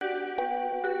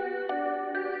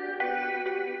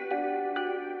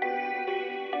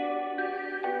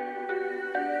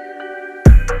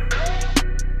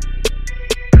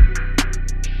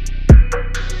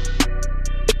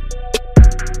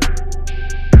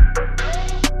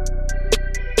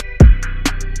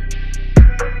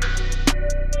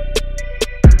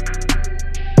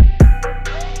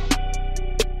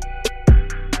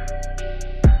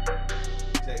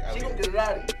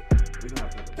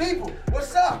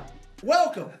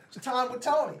Welcome to Time with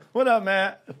Tony. What up,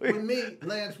 man? With me,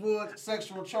 Lance Wood,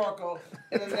 Sexual Charcoal,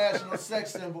 international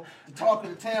sex symbol, the talk of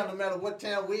the town, no matter what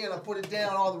town we in, I put it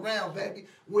down all around, baby,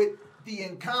 with the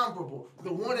incomparable,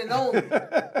 the one and only,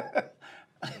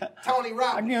 Tony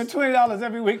Robbins. I give him $20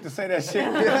 every week to say that shit.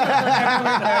 Every week,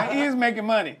 man. He is making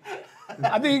money.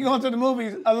 I think he's going to the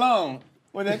movies alone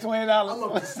with that $20. I'm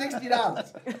up to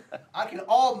 $60. I can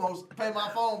almost pay my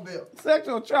phone bill.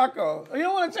 Sexual Charcoal. You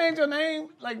don't want to change your name?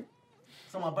 Like,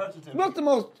 So my birth certificate.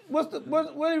 what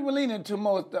are you leaning to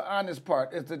most, the honest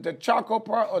part? Is it the charcoal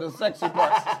part or the sexy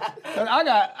part? 'Cause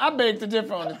I beg to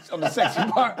differ on the sexy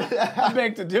part. I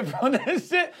beg to differ on that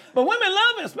shit. But women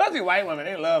love him, especially white women.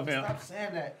 They love him. Stop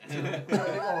saying that. They're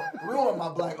gonna ruin my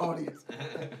black audience.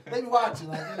 They be watching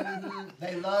like,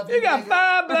 they love you. You got nigga.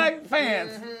 5 black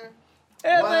fans.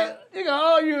 What? You got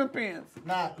all Europeans.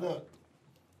 Nah, look.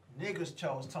 Niggas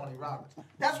chose Tony Robbins.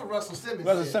 That's what Russell Simmons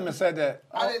Russell said. Simmons said that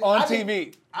I on didn't-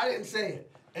 TV. I didn't say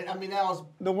it. And I mean, that was...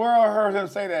 The world heard him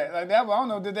say that. Like that, I don't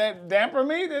know, did that damper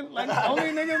me? Did like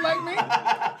only niggas like me?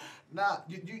 Nah,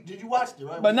 did you watch it,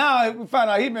 right? But now we found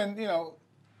out he been,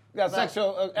 got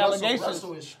sexual allegations.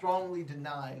 Russell is strongly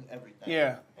denying everything.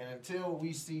 Yeah. And until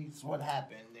we see what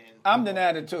happened, then... I'm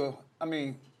denying it too. I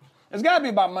mean, it's got to be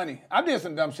about money. I did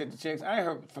some dumb shit to chicks. I ain't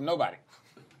heard from nobody.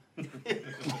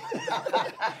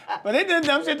 But they did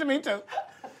dumb shit to me too.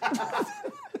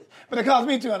 But it cost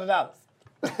me $200.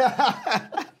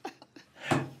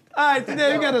 All right,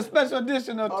 today we got a special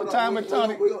edition of Time with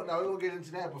Tony. We're going to get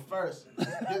into that, but first,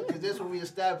 because this is what we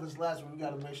established last week, we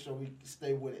got to make sure we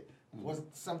stay with it. What's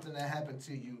something that happened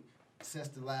to you since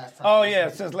the last time? Oh, yeah,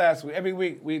 since last week. Every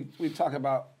week we talk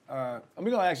about, and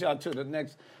we're going to ask y'all too,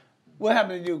 what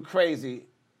happened to you crazy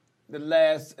the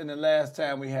last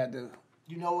time we had to...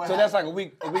 You know what? So that's like a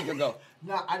week ago.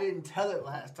 No, I didn't tell it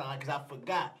last time because I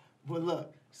forgot. But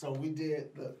look, so me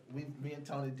and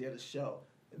Tony did a show.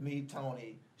 Me,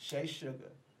 Tony, Shay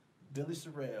Sugar, Billy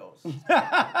Sorrells,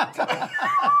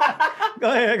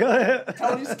 Go ahead.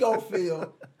 Tony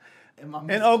Schofield, and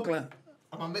In Oakland,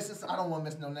 Am I missing? I don't want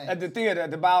to miss no names. at the theater,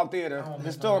 at the Bow Theater, don't miss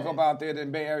historical no Bow Theater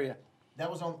in Bay Area. That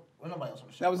was on. Well, nobody else on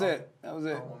the show. That was Okay. it. That was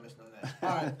I it. don't want to miss no names. All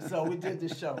right, so we did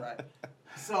this show, right?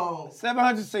 So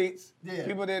 700 seats. Yeah.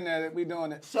 People in there. We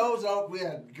doing it. shows up, we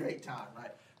had a great time,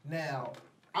 right? Now,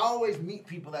 I always meet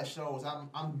people at shows.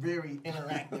 I'm very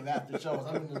interactive after shows.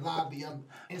 I'm in the lobby, I'm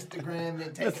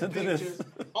Instagramming, taking Listen to this. pictures,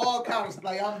 all kinds of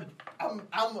like I'm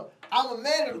a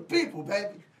man of the people,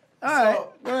 baby. All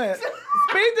right, go ahead.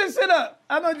 Speed this shit up.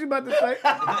 I know what you about to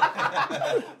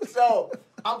say. So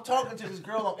I'm talking to this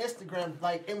girl on Instagram,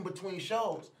 like in between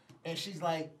shows, and she's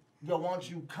like, "Yo, why don't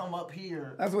you come up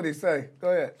here? That's what he say. Go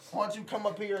ahead. Why don't you come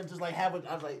up here and just like have a?"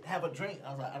 I was like, "Have a drink."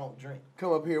 I was like, "I don't drink."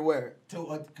 Come up here where?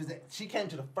 Because she came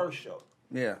to the first show.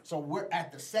 Yeah. So we're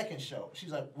at the second show.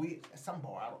 She's like, some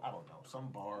bar, I don't know, some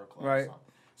bar or club or Right. something.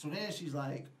 So then she's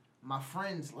like, my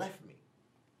friends left me.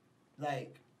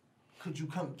 Like, could you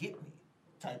come get me?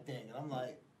 Type thing. And I'm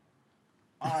like,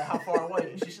 all right, how far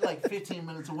away? She's like 15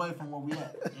 minutes away from where we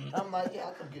at. I'm like, yeah,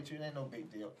 I'll come get you. It ain't no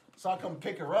big deal. So I come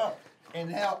pick her up. And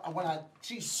now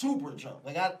she's super drunk.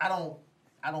 Like I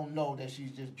don't know that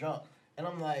she's just drunk. And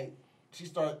I'm like, she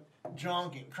started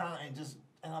drunk and crying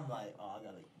and I'm like, oh, I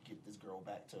gotta get this girl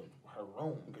back to her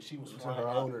room because she was To flying her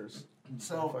up. owners.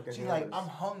 So Fucking she's like, owners. I'm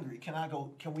hungry.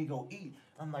 Can we go eat?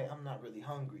 I'm like, I'm not really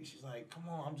hungry. She's like, come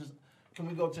on, can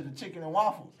we go to the Chicken and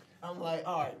Waffles? I'm like,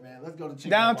 all right, man, let's go to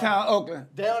Chicken and Downtown Waffles. Oakland.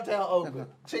 Downtown Oakland.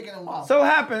 Chicken and Waffles. So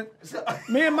happened,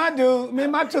 me and my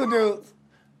two dudes,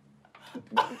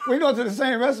 we go to the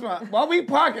same restaurant. While we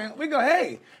parking, we go,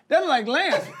 hey, that's like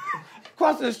Lance,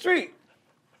 across the street.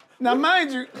 Now,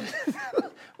 mind you,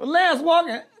 when Lance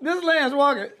walking,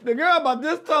 the girl about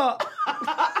this tall,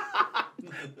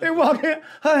 they walking,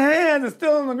 her hands are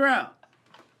still on the ground.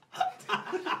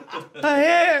 Her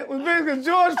head was big as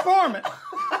George Foreman.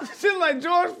 She's like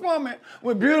George Foreman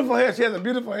with beautiful hair. She has a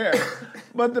beautiful hair.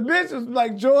 But the bitch was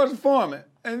like George Foreman.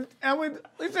 And we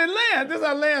said, Lance, this is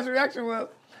how Lance's reaction was.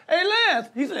 Hey, Lance.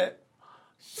 He said,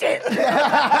 shit. So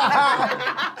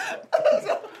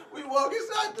we walk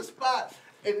inside the spot,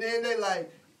 and then they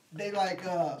like,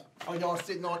 are y'all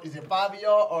sitting on, is it 5 of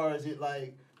y'all, or is it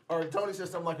like, or Tony said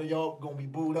something like, are y'all gonna be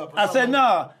booed up? Or I something said,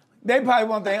 like no. They probably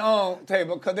want their own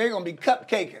table because they're going to be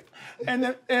cupcaking.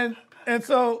 And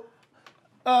so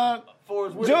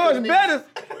Forrest Whitaker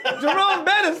Jerome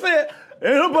Bettis said,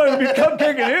 ain't nobody be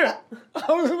cupcaking here.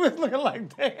 I was looking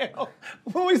like, damn.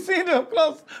 When we seen them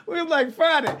close, we was like,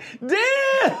 Friday.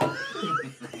 Damn!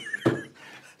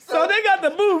 So they got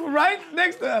the booth right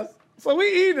next to us. So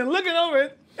we eating, looking over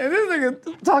it, and this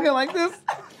nigga talking like this.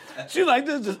 She like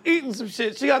this, just eating some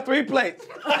shit. She got 3 plates.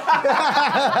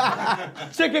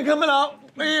 Chicken coming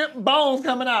out, man, bones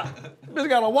coming out. Bitch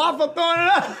got a waffle throwing it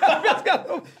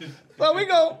out. So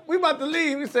we about to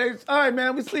leave. We say, all right,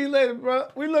 man, we see you later, bro.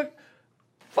 We look,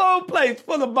 4 plates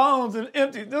full of bones and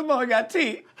empty. This mother got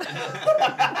teeth.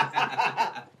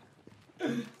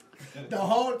 The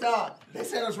whole time. They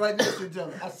said us right next to each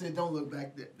other. I said, don't look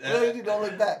back there. Really, don't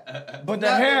look back. But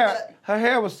her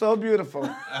hair was so beautiful.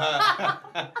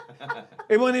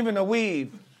 It wasn't even a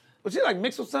weave. Was she like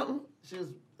mixed with something? She was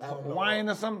Hawaiian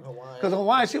or something? Hawaiian. Because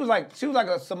Hawaiian, she was like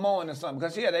a Samoan or something.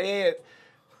 Because she had a head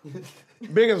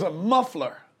big as a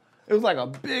muffler. It was like a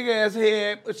big ass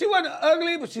head. But she wasn't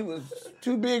ugly, but she was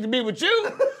too big to be with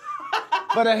you.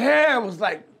 But her hair was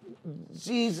like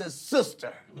Jesus'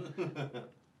 sister.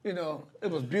 You know,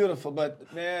 it was beautiful,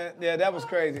 but man, yeah, that was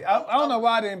crazy. I don't know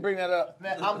why I didn't bring that up.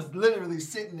 Man, I was literally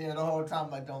sitting there the whole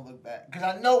time like, don't look back.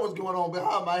 Because I know what's going on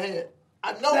behind my head.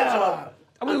 I know what's going on.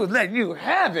 We was letting you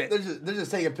have it. They're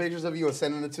just taking pictures of you and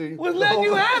sending it to you. We was letting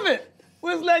you have it.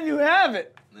 We was letting you have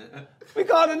it. We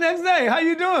called the next day. How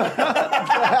you doing?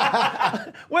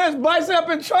 Where's bicep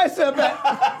and tricep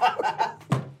at?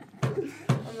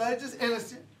 I'm like, just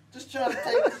innocent. Just trying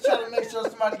to make sure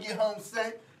somebody get home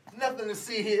safe. Nothing to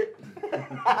see here.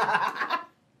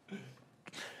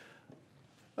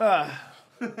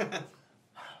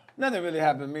 Nothing really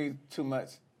happened to me too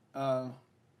much. I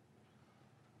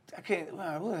can't.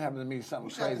 What happened to me? Something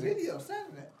We shot a crazy. video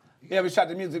Saturday. Yeah, we shot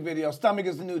the music video. Stomach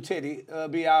is the new titty.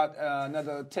 Be out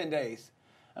another 10 days.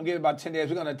 I'm giving about 10 days.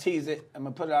 We're gonna tease it. I'm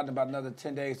gonna put it out in about another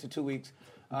 10 days to 2 weeks.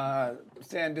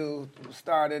 Sandu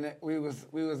starred in it. We was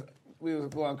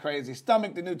going crazy.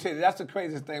 Stomach the new titty. That's the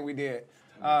craziest thing we did.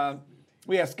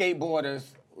 We had skateboarders.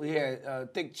 We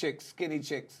had thick chicks, skinny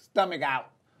chicks. Stomach out.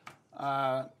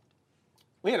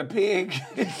 We had a pig.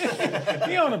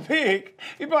 He owned a pig.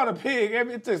 He brought a pig.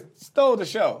 It just stole the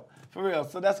show. For real.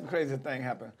 So that's the craziest thing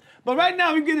happened. But right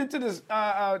now we get into this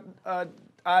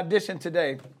audition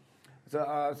today.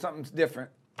 So something's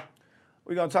different.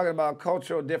 We're gonna talk about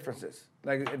cultural differences.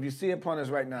 Like if you see upon us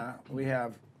right now, we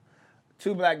have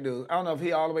 2 black dudes. I don't know if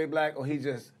he all the way black or he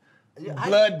just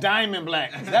blood diamond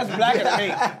black. That's blacker than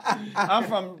me. I'm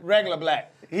from regular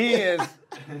black. He is.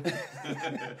 You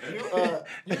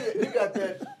got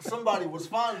that somebody was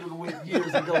fondled with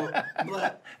years ago.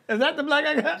 Black. Is that the black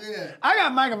I got? Yeah. I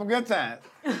got Michael from Good Times.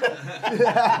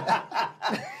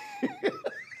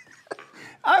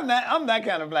 I'm that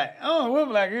kind of black. I don't know what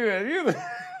black you is.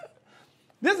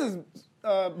 This is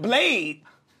Blade.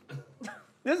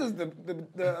 This is the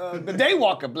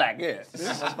Daywalker black, yeah. This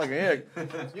is fucking here.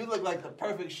 You look like the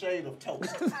perfect shade of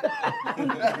toast.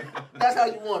 That's how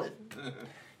you want it.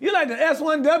 You like the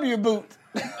S1W boot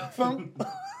from.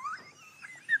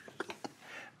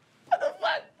 What the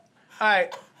fuck? All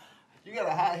right. You got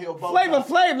a high heel bow Flavor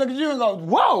tie. Flav look at you and go,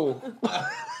 whoa.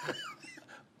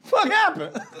 Fuck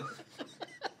happened?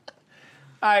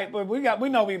 All right, but we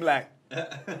know we black.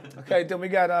 Okay, then we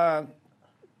got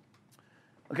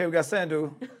we got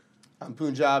Sandhu. I'm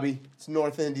Punjabi. It's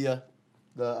North India,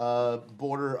 the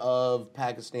border of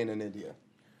Pakistan and India.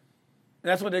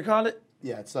 That's what they call it?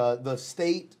 Yeah, it's the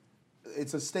state.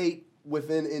 It's a state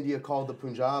within India called the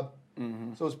Punjab.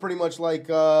 Mm-hmm. So it's pretty much like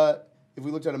if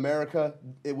we looked at America,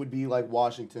 it would be like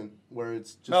Washington, where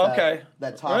it's just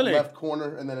that top Really? left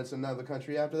corner, and then it's another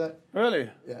country after that. Really?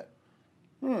 Yeah.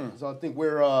 So I think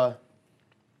we're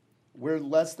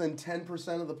less than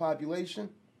 10% of the population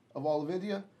of all of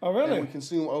India. Oh, really? And we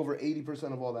consume over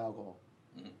 80% of all the alcohol.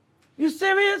 You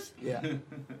serious? Yeah.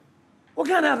 What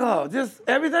kind of alcohol? Just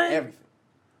everything? Everything.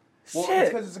 Well, Shit. it's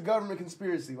because it's a government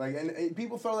conspiracy. Like, and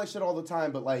people throw that shit all the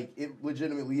time, but like, it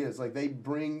legitimately is. Like, they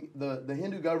bring the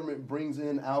Hindu government brings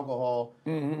in alcohol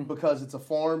because it's a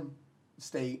farm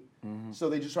state, so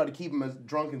they just try to keep them as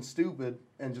drunk and stupid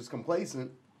and just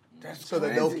complacent, so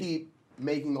that they'll keep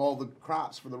making all the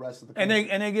crops for the rest of the country.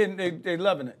 And they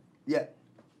loving it. Yeah.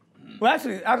 Well,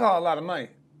 actually, alcohol a lot of money.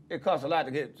 It costs a lot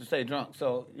to stay drunk.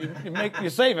 So you're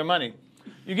saving money.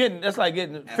 That's like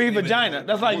getting free vagina.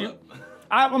 That's like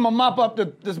I'm gonna mop up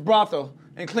this brothel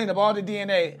and clean up all the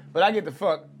DNA, but I get to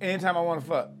fuck anytime I want to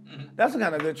fuck. That's a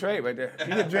kind of good trade right there.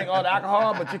 You can drink all the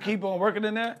alcohol, but you keep on working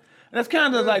in there. And that's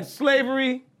kind of like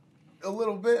slavery. A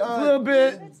little bit. A little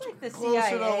bit. It's like the Closer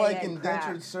CIA to like and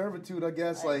indentured crack. servitude, I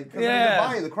guess. Like, because Yeah. they're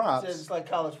buying the crops. It's like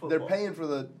college football. They're paying for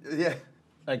the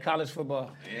Like college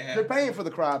football. Yeah. They're paying for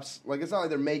the crops. Like, it's not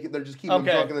like they're just keeping them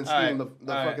drunk and then stealing the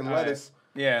fucking lettuce.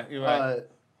 Yeah, you're right.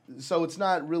 So it's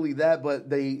not really that, but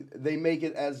they make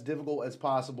it as difficult as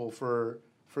possible for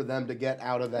them to get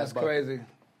out of that. That's bucket. crazy.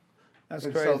 That's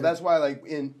And crazy. so that's why, like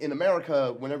in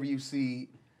America, whenever you see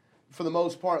for the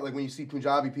most part, like when you see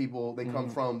Punjabi people, they come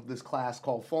from this class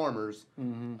called farmers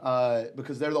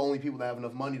because they're the only people that have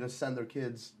enough money to send their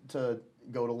kids to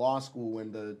go to law school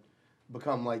and to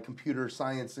become like computer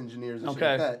science engineers and shit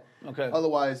like that. Okay.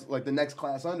 Otherwise, like the next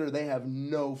class under, they have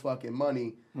no fucking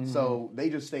money, so they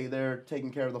just stay there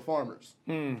taking care of the farmers.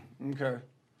 Okay.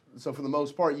 So for the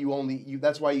most part,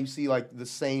 that's why you see like the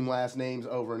same last names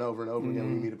over and over and over again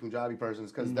when you meet a Punjabi person,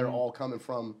 because they're all coming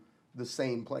from the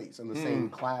same place and the same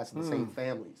class and the same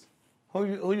families. Who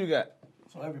you got?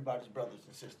 So everybody's brothers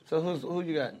and sisters. So who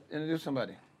you got? Introduce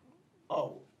somebody.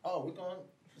 Oh, we're going.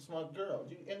 It's my girl.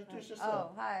 You introduce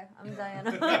yourself. Oh, hi. I'm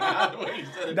Diana.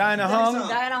 Diana Hung.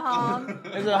 Diana Hong.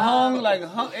 Is it Hung like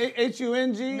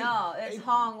H-U-N-G? No, it's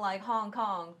Hong like Hong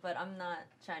Kong, but I'm not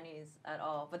Chinese at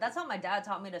all. But that's how my dad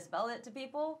taught me to spell it to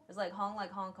people. It's like Hong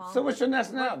like Hong Kong. So what's your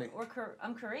nationality?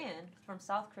 I'm Korean from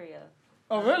South Korea.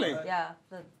 Oh, really? Yeah,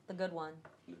 the good one.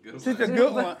 She's the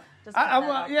good one. Just put that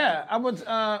out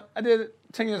there. I did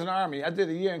 10 years in the Army. I did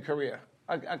a year in Korea.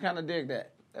 I kind of dig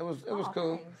that. It was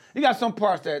cool. Thanks. You got some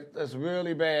parts that's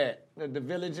really bad. The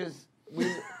villages,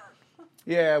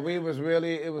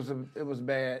 it was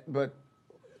bad, but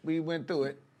we went through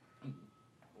it.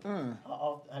 How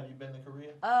often have you been to Korea?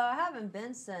 I haven't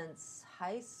been since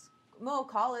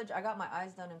college. I got my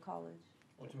eyes done in college.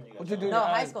 What you mean? What you do? No,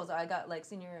 high school. So I got like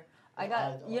senior year. I got,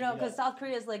 eyes done, because South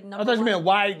Korea is like I number thought you one. meant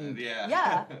widened. Yeah.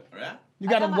 Yeah? You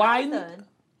got them my eyes widened? done.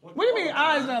 What do you mean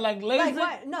eyes are like laser?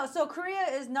 No, so Korea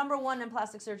is number one in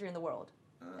plastic surgery in the world.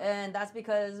 And that's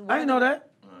because I didn't know that.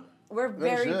 we're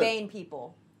very shit. vain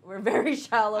people. We're very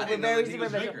shallow. I We're didn't know very that he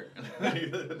was superficial.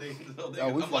 Baker.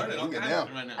 we I'm learning all fucking kinds now. of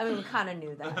shit right now. I mean, we kind of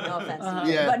knew that. No offense to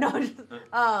you. Yeah. But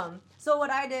no. So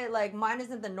what I did, like, mine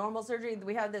isn't the normal surgery.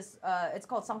 We have this, it's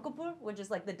called Sankupur, which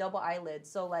is like the double eyelid.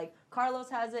 So, like, Carlos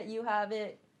has it, you have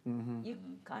it. You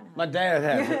kind of have My dad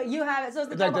has it. it. You have it. So it's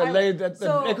the It's like double the eyelid. lady,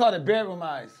 So- they call it bedroom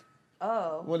eyes.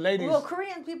 Oh. Well, ladies- Well,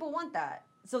 Korean people want that.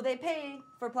 So they pay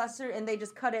for plastic surgery and they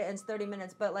just cut it in 30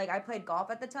 minutes. But like I played golf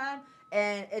at the time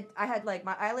and I had like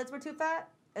my eyelids were too fat.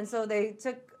 And so they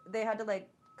had to like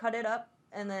cut it up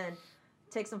and then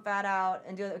take some fat out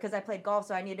and do it because I played golf.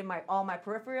 So I needed all my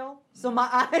peripheral. So my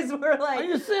eyes were like, Are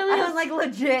you serious? I was like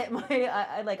legit.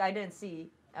 I didn't see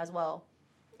as well.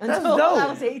 That's Until dope. I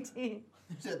was 18.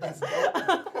 You said that's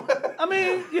dope. I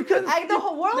mean, you couldn't. The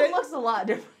whole world They- looks a lot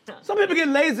different now. Some people get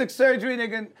LASIK surgery.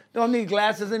 They don't need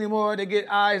glasses anymore. They get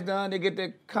eyes done. They get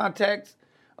their contacts,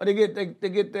 or they get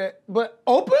their. But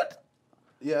opened?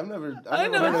 Yeah, I've never ain't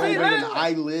heard never of seen an that.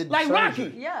 eyelid Like surgery.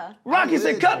 Rocky. Yeah. Rocky said,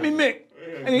 Eyelid "Cut me, surgery.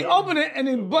 Mick," and he opened it and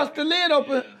he bust the lid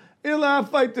open. He'll let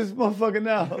fight this motherfucker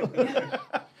now.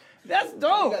 That's You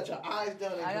dope. got your eyes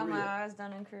done in I got Korea. my eyes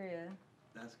done in Korea.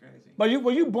 That's crazy. But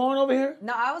were you born over here?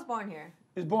 No, I was born here.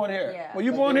 He's born here. Yeah. Were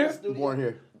you Like born in here? the studio? Born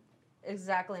here.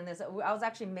 Exactly in this. I was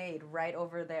actually made right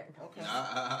over there. Okay.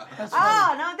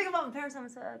 Ah, now I'm thinking about my parents having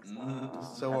sex. So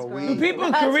That's are gross. we. Do people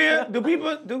in That's Korea?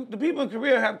 gross. Do people in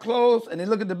Korea have clothes and they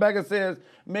look at the back and says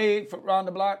 "made for round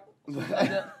the block"?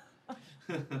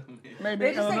 Maybe.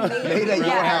 They just I say don't know. made. Made at your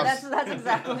Yeah, house. that's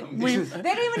exactly. We- They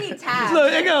didn't even need tags.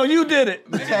 Look, they go, you did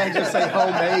it. The tag just say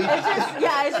homemade.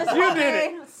 It's just You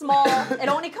homemade, did small. It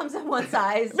only comes in one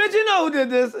size. Bitch, you know who did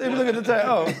this? If you look at the tag,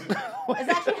 oh. It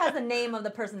actually has the name of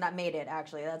the person that made it.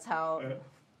 Actually, that's how.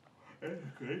 All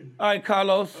right,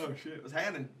 Carlos. Oh shit, what's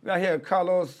happening? Right here,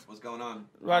 Carlos. What's going on?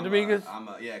 Rodriguez? I'm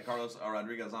Carlos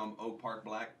Rodriguez. I'm Oak Park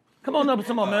Black. Come on up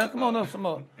some more, man. Come on up some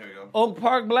more. Here we go. Oak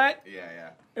Park Black? Yeah.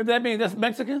 If that means that's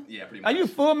Mexican? Yeah, pretty Are much. you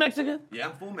full Mexican? Yeah,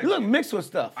 I'm full You Mexican. look mixed with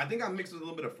stuff. I think I'm mixed with a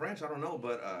little bit of French. I don't know,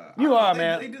 but You are, they,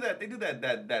 man. They do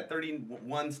that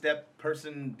 31 step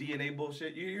person DNA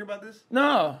bullshit. You hear about this?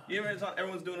 No. You ever?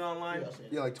 Everyone's doing it online. Yeah, I see it.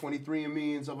 Yeah, like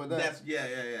 23andMe and stuff like that. That's yeah.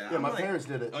 Yeah, I'm my like- parents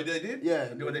did it. Oh, they did?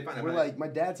 Yeah. What they find out? We're about like, my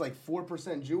dad's like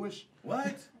 4% Jewish.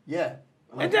 what? Yeah.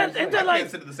 Ain't that I can't like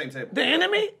sit at the same table. the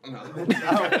enemy? No. I don't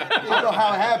know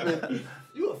how it happened.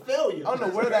 You a failure. I don't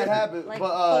know where that happened, Like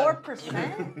but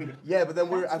 4%? yeah. But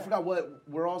then I forgot what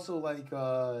we're also like.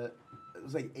 It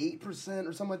was like 8%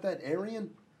 or something like that. Aryan,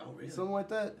 Oh really? something like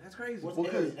that. That's crazy. What's Well,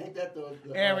 Aryan? Ain't that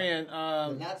the Aryan,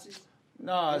 the Nazis?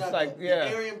 no, it's Not like, the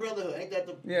yeah. Aryan Brotherhood. Ain't that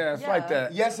the? Yeah, it's Yeah. like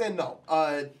that. Yes and no.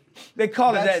 They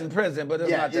call it that That's- in prison, but it's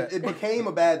Yeah, not that. it became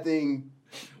a bad thing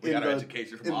We in got our the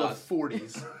education from in the Oz.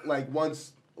 40s. Like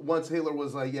once Hitler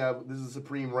was like, yeah, this is a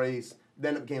supreme race.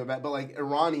 Then it became a bad. But like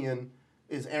Iranian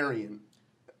is Aryan,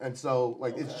 and so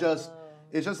like it's just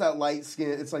that light skin.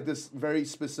 It's like this very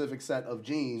specific set of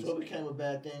genes. So it became a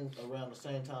bad thing around the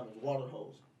same time as water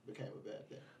hose became a bad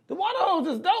thing. The water hose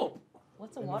is dope.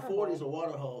 What's a In water the 40s, hole? a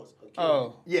water hose.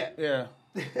 Oh, Yeah. yeah.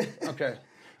 Okay.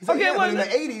 He said, Okay, yeah, well, but in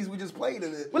the 80s, we just played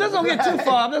in it. Well, let's not get too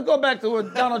far. Let's go back to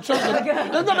what Donald Trump.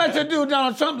 Let's go back to the dude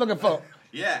Donald Trump looking for.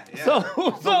 Yeah. So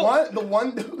The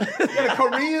one dude, a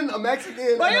Korean, a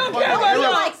Mexican, But and you a don't care fucking about He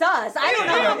y'all. likes us. I don't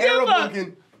He know. don't give a Arab fuck.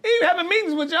 looking. He having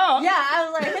meetings with y'all. Yeah, I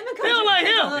was like, him and He don't like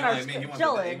him. Clinton are Like me, he wants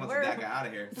chilling. that guy out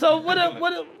of here. So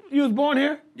you was born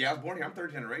here? Yeah, I was born here. I'm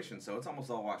third generation, so it's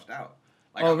almost all washed out.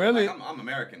 Like, Oh, I'm, really? Like, I'm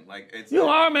American. Like it's. You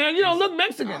are, man. You don't look I'm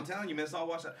Mexican. telling you, man, it's all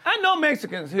washed out. I know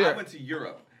Mexicans I here. went to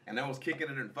Europe and I was kicking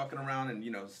it and fucking around and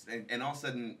and all of a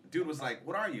sudden, dude was like,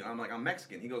 "What are you?" I'm like, "I'm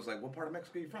Mexican." He goes like, "What part of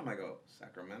Mexico are you from?" I go,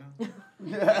 "Sacramento."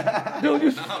 Dude,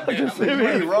 you Nah, man, you I'm serious?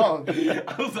 Really wrong.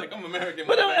 I was like, "I'm American."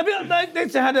 But I mean, like they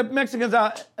had the Mexicans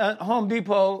out at Home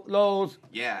Depot, Lowe's,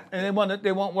 yeah. and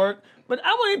they won't work. But I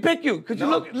won't even pick you because you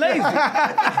No. look lazy.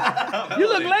 You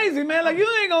look lazy, man. Like you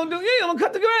ain't gonna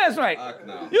cut the grass right. Fuck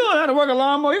no. You don't have to work a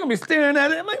lawnmower. You're gonna be staring at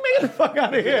it. I'm like, man, get the fuck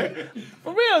out of here.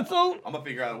 For real. So, I'm gonna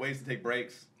figure out ways to take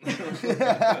breaks.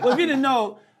 well, if you didn't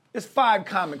know, there's 5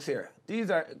 comics here. These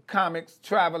are comics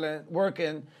traveling,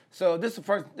 working. So this is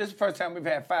the first time we've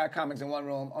had 5 comics in one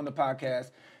room on the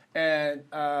podcast. And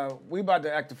we about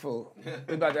to act the fool.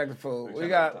 We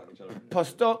got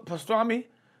pastrami,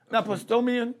 not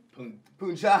pastomian,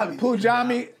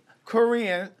 Punjabi,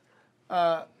 Korean.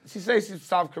 She says she's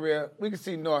South Korea. We can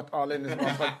see North all in this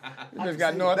motherfucker. This bitch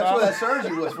got North That's all. what that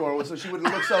surgery was for, so she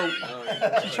wouldn't look so.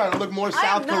 She's trying to look more I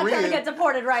South am not trying to Korean. get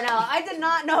deported right now. I did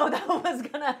not know that was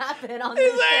gonna happen on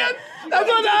He's this saying, shit. that's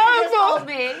what the He just told asshole.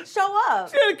 me, show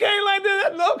up. She came like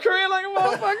this, North Korean like a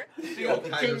motherfucker. She gonna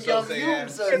kite herself, say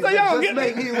ass. She said, y'all gonna Just get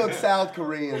make me. me look South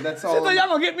Korean. That's all. She said, y'all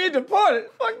gonna get me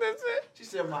deported. Fuck that shit. She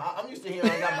said, I'm used to hearing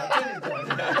I got my titties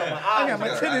done. I got my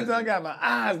got her titties eyes done, I got my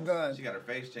eyes done. She got her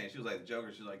face changed. She was like the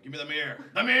Joker. She was like, "Give me the mirror.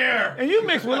 The mirror." And you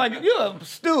mixed with like, you're a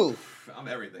stew. I'm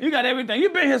everything. You got everything.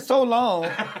 You've been here so long,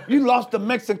 you lost the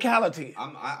Mexicality.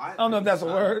 I I don't know if that's a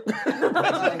word.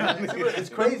 It's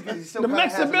crazy because he still The kinda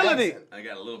has an mixability. accent. I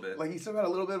got a little bit. Like he still got a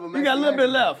little bit of a. You got a little bit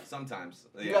left. Sometimes.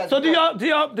 got- Yeah. So do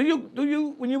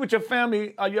you when you with your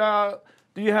family,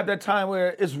 do you have that time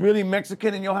where it's really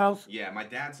Mexican in your house? Yeah, my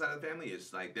dad's side of the family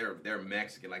is like they're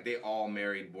Mexican. Like they all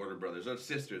married border brothers. They're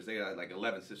sisters. They got like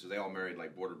 11 sisters. They all married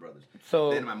like border brothers.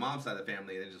 So Then my mom's side of the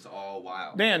family, they're just all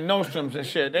wild. they in Nostrums and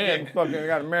shit. They ain't fucking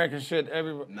got American shit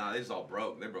everywhere. Nah, they just all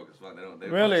broke. They're broke as fuck. They don't.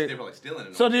 Really? They're probably stealing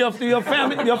it. So do your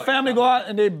family go out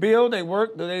and they build, they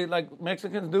work? Do they like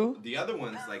Mexicans do? The other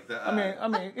ones like the. I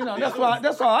mean, you know, the other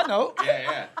that's all I know.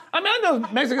 Yeah. I mean, I know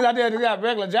Mexicans out there that got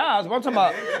regular jobs, but I'm talking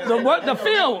about the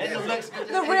field.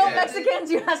 The real Mexicans,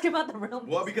 you ask about the real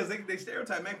Well, because they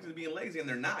stereotype Mexicans being lazy and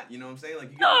they're not. You know what I'm saying?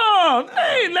 Like you. No,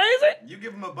 they ain't lazy. You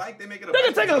give them a bike, they make it a. They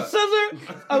can bike take a truck.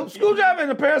 scissor, a screwdriver,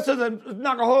 and a pair of scissors and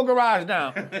knock a whole garage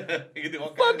down. You can do all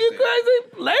kinds Fuck of you shit.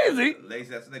 crazy? Lazy? Lazy.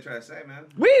 That's what they try to say, man.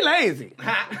 We lazy.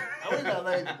 We not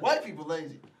lazy. White people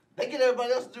lazy. They get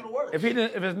everybody else to do the work. If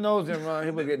his nose didn't run,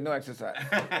 he would get no exercise.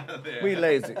 We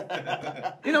lazy.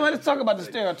 You know what? Let's talk about the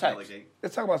stereotypes. delegate.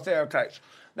 Let's talk about stereotypes.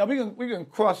 Now we can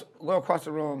go across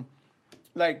the room.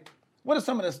 Like, what are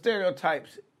some of the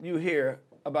stereotypes you hear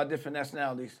about different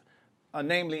nationalities,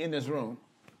 namely in this room?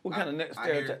 What kind of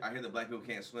stereotypes? I hear that black people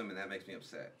can't swim, and that makes me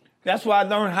upset. That's why I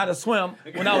learned how to swim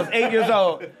when I was 8 years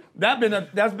old. That's been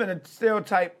a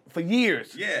stereotype for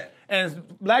years. Yeah. And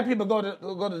black people go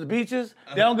to the beaches.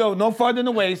 They don't go no farther than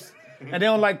the waist, and they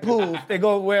don't like pools. They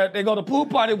go to pool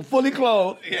party fully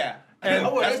clothed. Yeah. And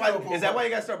That's why, is that why you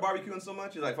guys start barbecuing so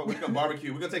much? You're like, fuck, we're gonna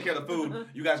barbecue. We're gonna take care of the food.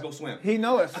 You guys go swim. He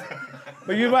knows.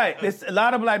 But you're right. A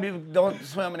lot of black people don't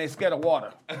swim and they scared of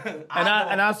water. And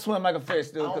I swim like a fish,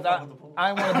 dude, I don't because fuck with the pool. I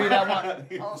ain't want to be that one.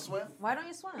 I don't swim. Why don't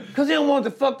you swim? Because he don't want to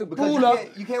fuck the Because pool up.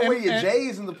 you can't wear your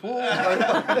J's in the pool.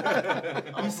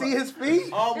 Like, you see his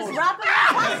feet? Almost. Just wrap it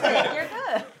in plastic. You're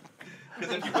good.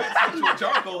 Because if you wet switch with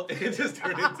charcoal, it just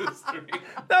turned into stream.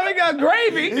 Now we got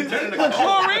gravy with turned into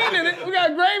chlorine in it. We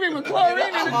got gravy with chlorine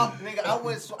in it. Nigga,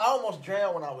 I almost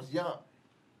drowned when I was young.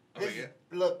 This- yeah.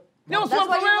 Look. You don't That's swim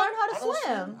why for you real? learn how I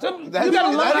to don't swim. That's You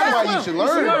gotta learn how why to you swim. should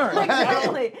learn.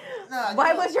 Exactly. Nah, Why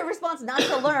you know, was your response not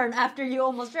to learn after you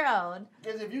almost drowned?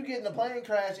 Because if you get in a plane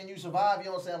crash and you survive, you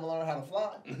don't say I'm gonna learn how to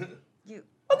fly. You.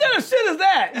 What kind of shit is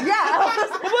that?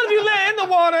 Yeah. But what if you lay in the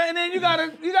water and then you gotta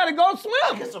go I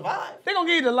swim? can survive. They're gonna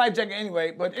give you the life jacket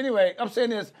anyway. But anyway, I'm saying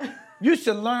this: you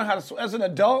should learn how to swim as an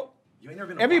adult. You ain't never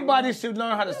been to Everybody should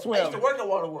learn how to I used swim. to work at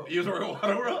Water World. You was working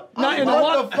water world? Not in the What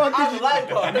water. the fuck I is was a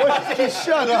lifeguard. Just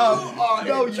shut up.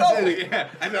 No, you didn't. Yeah,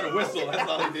 I got a whistle. That's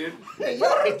all he did. Hey,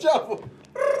 you're in trouble.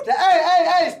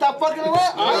 Hey, stop fucking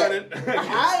around. Learning. All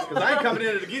right. Because I ain't coming in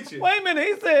here to get you. Wait a minute,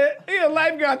 he said he a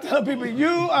lifeguard telling people you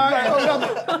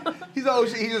are. He's oh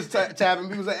shit. He's just tapping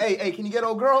people. Say, hey, can you get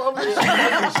old girl over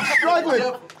there? She's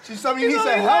struggling. She's something you need He's to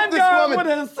a help this lifeguard with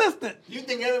woman. an assistant. You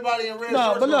think everybody in red No,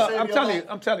 shorts but gonna look, save your I'm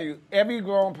life? telling you, every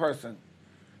grown person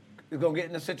is gonna get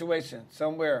in a situation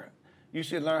somewhere. You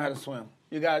should learn how to swim.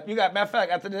 You got. Matter of fact,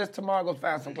 after this, tomorrow, go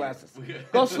find some classes.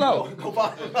 Go slow.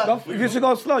 You should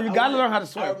go slow. You gotta learn how to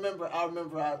swim. I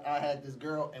remember I had this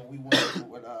girl and we went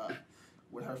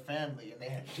with her family and they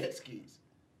had jet skis.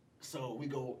 So we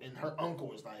go and her uncle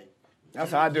was like.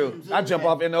 That's how I do. I jump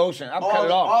off in the ocean. I cut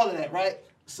it off. All of that, right?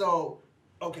 So,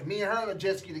 okay, me and her on a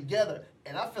jet ski together,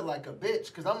 and I feel like a bitch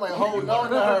because I'm like holding on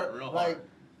to her, Real hard. like,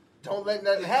 don't let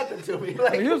nothing happen to me.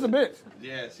 Like, You was a bitch.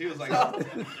 Yeah, she was like,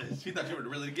 she thought you were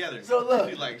really together. So look.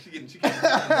 She's like, she getting. So look,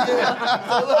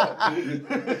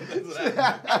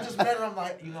 I just met her. I'm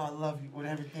like, I love you with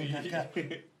everything I got.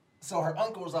 So her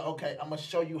uncle was like, okay, I'm gonna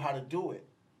show you how to do it,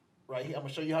 right here. I'm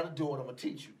gonna show you how to do it. I'm gonna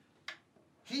teach you.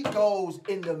 He goes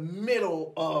in the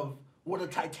middle of where the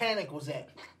Titanic was at.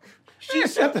 She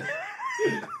started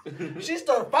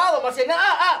following him.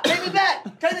 I said, take me back.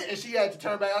 And she had to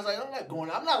turn back. I was like, I'm not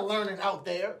going. I'm not learning out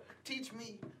there. Teach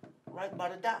me right by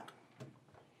the dock.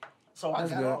 So I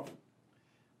That's got good. off.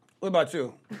 What about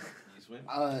you? You swim?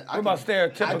 What about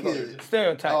stereotypical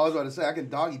stereotypes? I was about to say I can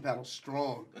doggy paddle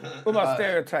strong. What about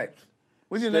stereotypes?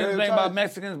 What do you think about Stereotypes?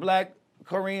 Mexicans, Black,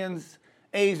 Koreans,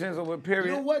 Asians, or what period?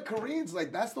 You know what? Koreans,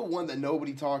 like, that's the one that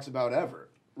nobody talks about ever.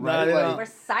 Nah, Right? they Like, don't. We're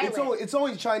silent. It's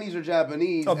always Chinese or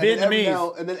Japanese. Or and then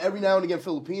Vietnamese. and then every now and again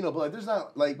Filipino. But like, there's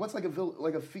not like what's like a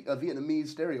Vietnamese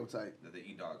stereotype. That they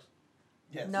eat dogs.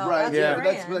 Yes. No, Right? that's Yeah,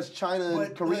 Korean. but that's China and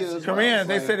But Korea. listen, as well. Koreans,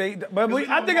 they Like, say they eat, but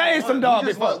I think I ate some dog we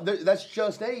just before. want- that's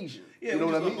just Asian. Yeah, you know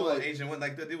we what I just mean? love Like, Asian. When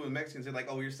like they do with Mexicans, they're like,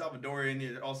 oh, you're Salvadorian.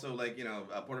 You're also like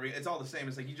Puerto Rican. It's all the same.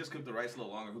 It's like you just cook the rice a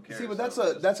little longer. Who cares? see, but that's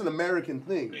So that's an American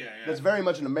thing. Yeah. That's very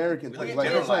much an American We thing. like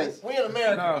Like it's like generalize. We in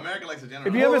America. No. America likes to If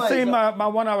generalize. you ever Well, seen like- my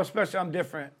 1 hour special, I'm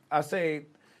different. I say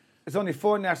it's only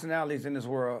 4 nationalities in this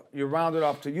world. You're rounded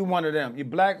off to you one of them. You're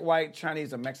black, white,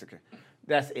 Chinese, or Mexican.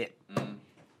 That's it.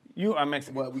 You are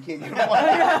Mexican. what we can't get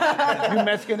You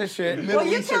Mexican as shit. Middle Well,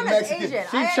 you Eastern count as Mexican. Asian.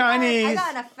 She's I Chinese.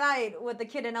 got in a fight with the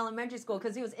kid in elementary school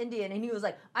because he was Indian and he was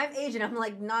like, "I'm Asian." I'm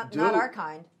like, "Not Dude. our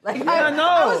kind." Like, Yeah, I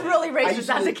no. was really I racist used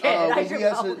as a to, kid. I when, should we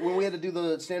had know. to, when we had to do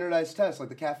the standardized tests, like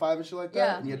the Cat 5 and shit like that,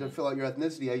 Yeah. and you had to fill out your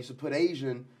ethnicity, I used to put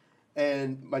Asian,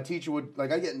 and my teacher would,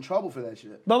 like, I get in trouble for that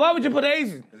shit. But why would you put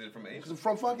Asian? Is it from Asia? 'Cause I'm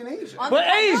from fucking Asia. On But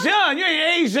the- Asian, you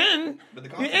ain't Asian. But the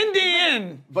You're concept-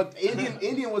 Indian. But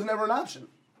Indian was never an option.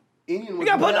 Indian was You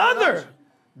gotta put never an other. option.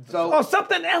 So, Or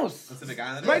something else. Pacific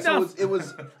Islander. Right so now. they would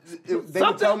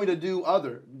Something- tell me to do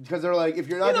other because they're like, if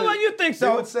you're not, You know gonna, what, you think They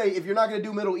so. would say if you're not gonna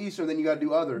do Middle Eastern, then you gotta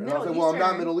do other. And I was like, Middle well, I'm not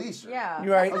Eastern. Middle Eastern. Yeah.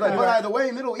 You're right. I was like, but either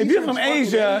way, Middle If Eastern. you're from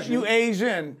Asia, you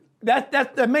Asian.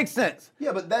 That makes sense.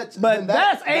 Yeah, but But then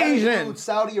that's that Asian. includes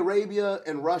Saudi Arabia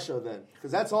and Russia then,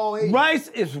 because that's all Asian. Rice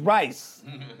is rice.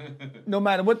 No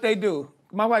matter what they do.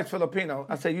 My wife's Filipino.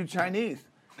 I say, you Chinese.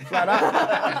 Flat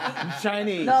out. You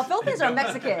Chinese. No, Philippines are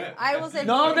Mexican. I will say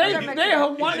No, Philippines they- are Mexican. they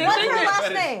are one- they What's think her they-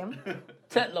 last name?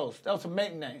 Tetlos. That was a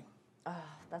maiden name.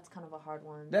 That's kind of a hard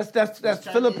one. That's Chinese.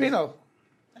 Filipino.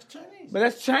 That's Chinese. But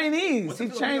that's Chinese. What's a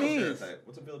He's Filipino Chinese. stereotype?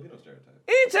 What's a Filipino stereotype?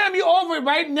 Anytime you over it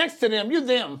right next to them, you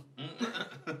them.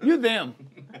 You them.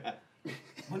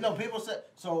 But no, people say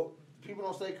so. People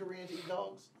don't say Koreans eat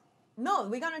dogs. No,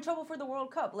 we got in trouble for the World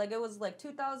Cup. Like, it was like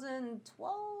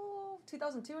 2012,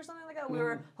 2002 or something like that. We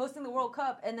were hosting the World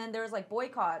Cup, and then there was like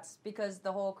boycotts because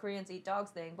the whole Koreans eat dogs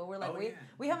thing. But we're like, Oh, we yeah.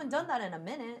 we haven't done that in a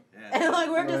minute. Yeah. And like,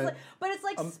 we're just Right. like, but it's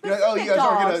like You're specific like, oh, you guys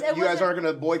dogs. aren't It gonna, you guys wasn't- aren't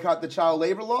gonna boycott the child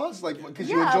labor laws, like because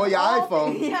you Yeah, enjoy of your all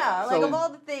iPhone. Yeah, like So- of all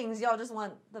the things, y'all just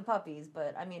want the puppies.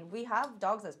 But I mean, we have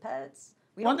dogs as pets.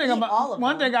 We One don't thing eat all about of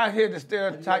one them thing I hear the Have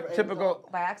stereotype you ever typical.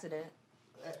 by accident.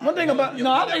 One thing about You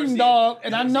no, I've never eaten seen- dog, you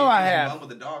and I never know seen I chicken have. bun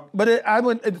with a dog. But I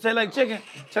would it say like chicken,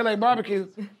 say like barbecue.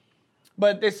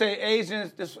 But they say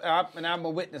Asians, and I'm a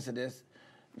witness of this.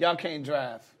 Y'all can't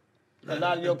drive. A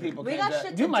lot of your people We can't got drive.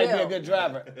 shit You to might be do. a good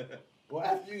driver. Well,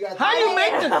 after you got How you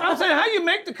make the? I'm saying how you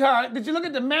make the car? Did you look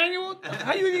at the manual?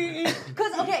 How you?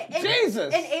 Because okay,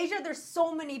 Jesus. in Asia, there's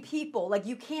so many people. Like,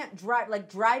 you can't drive. Like,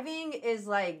 driving is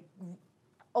like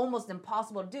almost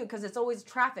impossible to do because it's always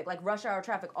traffic, like rush hour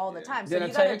traffic all the time. So Did I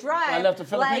you tell gotta you drive. I left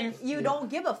the like Philippines? you don't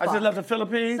give a I fuck. just left the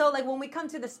Philippines. So like when we come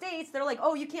to the States, they're like,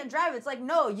 "Oh, you can't drive." It's like,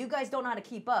 no, you guys don't know how to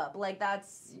keep up. Like,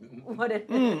 that's what it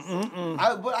is.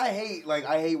 But I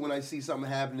hate when I see something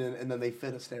happening and then they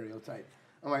fit a stereotype.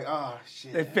 I'm like, oh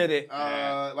shit. They fit it. When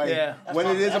my-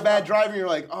 it is a that's bad my- driver, you're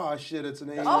like, oh shit, it's an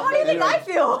Asian. Oh, how do you think I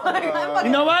feel? You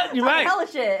know what? You're right. Hella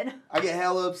shit. I get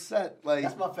hella upset. Like,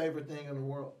 That's my favorite thing in the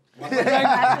world. That's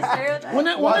the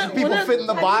stereotype. watching people fit in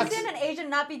the box. Have you seen an Asian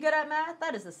not be good at math?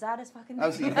 That is the saddest fucking thing.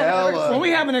 I've seen I've ever hella. When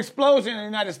we have an explosion in the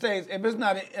United States, if it's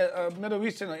not a Middle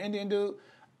Eastern or Indian dude,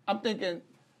 I'm thinking,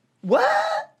 what?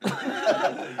 Dude,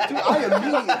 I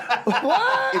immediately.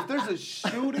 What? If there's a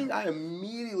shooting, I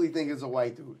immediately think it's a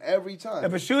white dude every time.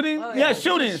 If a shooting? Oh, yeah. Yeah,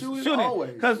 shooting. Shooting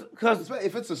always. Because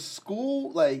If it's a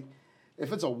school, like,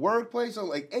 if it's a workplace or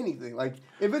like anything, like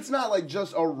if it's not like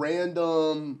just a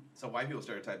random. So white people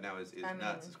stereotype now is I mean,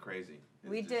 nuts. It's crazy.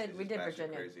 We did batshit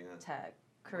Virginia crazy, huh? Tech.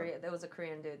 Korea. There was a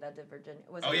Korean dude that did Virginia.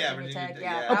 Was Oh, it yeah, Virginia Virginia Tech? Tech,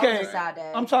 Yeah, yeah. that Okay, was a sad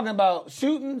day. I'm talking about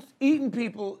shootings, eating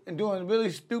people, and doing really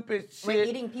stupid shit. Wait,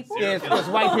 eating people? Yeah, it's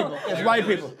white people. It's white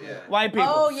people. Yeah. White people.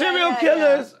 Oh, yeah, Serial yeah,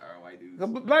 killers. Are white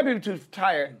dudes. Black people too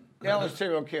tired. They don't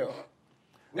serial kill.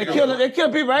 They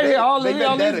kill people right here. All They these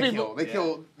vendetta people.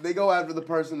 kill. They go after the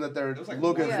person that they're was like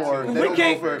looking World for. War II. They We don't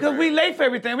can't, go for. because we late for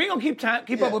everything. We ain't gonna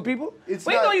keep up with people. It's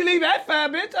Wait, not- no, you leave at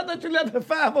 5, bitch. I thought you left at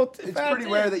 5. It's pretty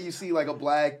rare that you see like a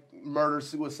black murder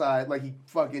suicide, like he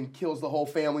fucking kills the whole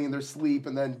family in their sleep,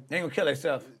 and then They ain't gonna kill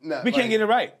themselves. No, we can't like- get it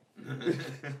right.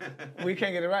 We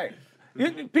can't get it right.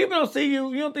 People don't see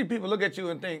you. You don't think people look at you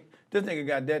and think, this nigga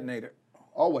got detonated.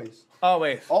 always,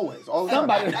 Always. all the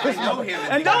Somebody. time. I know him.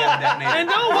 And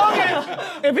don't walk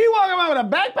in. If he walking around with a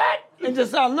backpack and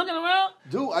just start looking around,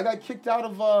 Dude, I got kicked out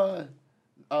of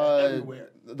Everywhere.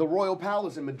 the Royal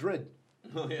Palace in Madrid.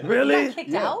 really? Kicked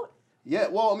Yeah. out? Yeah,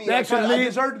 well, I mean, They I actually-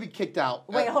 deserved to be kicked out.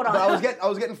 Wait, hold on. But I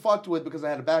was getting fucked with because I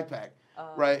had a backpack,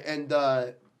 right? And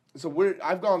so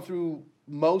I've gone through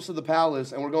most of the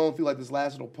palace, and we're going through like this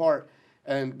last little part,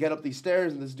 and get up these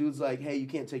stairs, and this dude's like, "Hey, you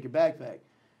can't take your backpack,"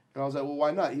 and I was like, "Well,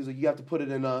 why not?" He's like, "You have to put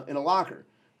it in a locker."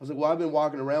 I was like, "Well, I've been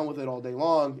walking around with it all day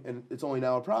long, and it's only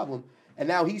now a problem." And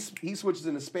now he switches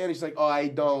into Spanish. He's like, "Oh, I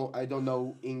don't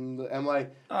know English." I'm like,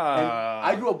 and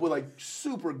I grew up with like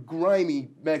super grimy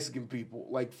Mexican people,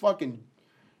 like fucking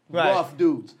Right. rough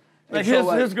dudes. Like And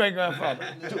so, his great grandfather.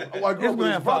 I grew his up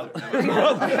with his brother.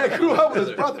 grandfather. I grew up with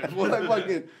his brother. Well, like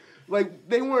fucking, like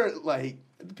they weren't like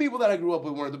the people that I grew up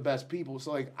with weren't the best people.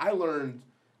 So like I learned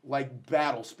like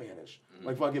battle Spanish,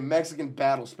 like fucking Mexican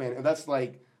battle Spanish, and that's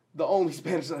like the only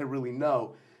Spanish that I really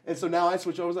know. And so now I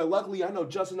switch over. I was like, luckily I know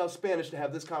just enough Spanish to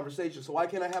have this conversation. So why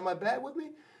can't I have my bag with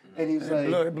me? And he's like,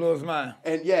 It blew his mind.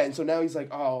 and yeah, and so now he's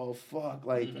like, oh fuck,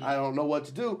 like I don't know what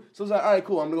to do. So I was like, all right,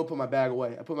 cool, I'm gonna go put my bag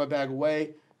away. I put my bag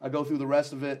away. I go through the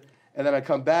rest of it, and then I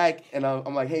come back, and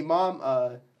I'm like, hey mom,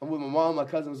 I'm with my mom. My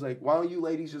cousin was like, why don't you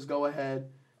ladies just go ahead?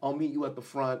 I'll meet you at the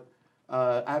front.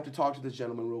 I have to talk to this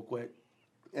gentleman real quick.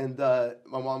 And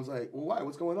my mom's like, well, why?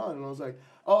 What's going on? And I was like,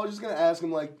 oh, I was just gonna ask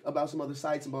him like about some other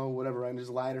sites and blah, blah, whatever. And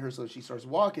just lie to her, so she starts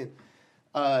walking.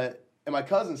 And my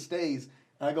cousin stays.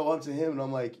 And I go up to him and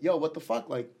I'm like, yo, what the fuck?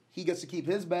 Like, he gets to keep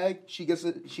his bag. She gets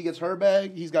her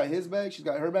bag. He's got his bag. She's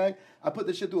got her bag. I put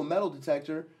this shit through a metal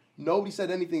detector. Nobody said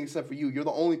anything except for you. You're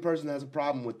the only person that has a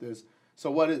problem with this.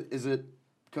 So what is it?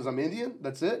 Because I'm Indian?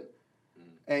 That's it?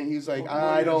 And he's like,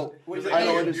 I don't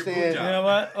understand. You know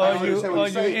what? I don't Or you understand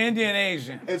what you're saying. Indian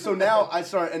Asian. And so now I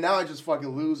just fucking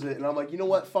lose it. And I'm like, you know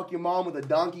what? Fuck your mom with a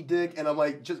donkey dick. And I'm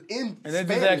like, just in And then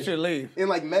Spanish. just actually leave. In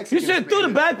like You Mexican should have threw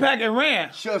the Spanish. backpack and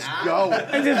ran. Just go.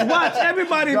 And just watch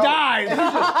everybody Go. die.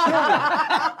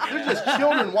 They're just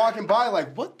children walking by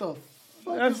like, what the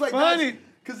fuck? That's like, funny.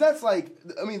 Because that's like,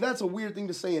 I mean, that's a weird thing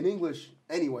to say in English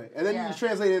anyway. And then Yeah. you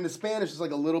translate it into Spanish, it's like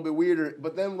a little bit weirder.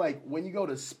 But then like, when you go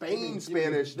to Spain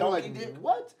Spanish, they're like, donkey dick?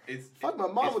 what? Fuck my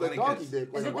mom it's with a funny donkey 'cause- dick.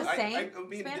 Is Like, it the what? same?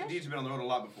 Me and Spanish? DJ's been on the road a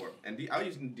lot before, and I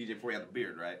used to DJ before he had the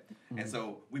beard, right? And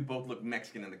so we both looked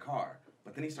Mexican in the car.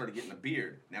 But then he started getting a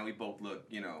beard. Now we both look,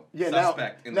 Yeah,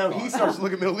 suspect in the now car. he starts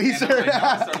looking Middle And Eastern. I'm like, no,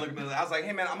 I started looking at it. I was like,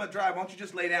 hey man, I'm gonna drive. Why don't you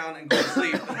just lay down and go to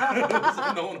sleep? So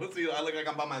no one will see. I look like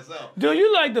I'm by myself. Dude,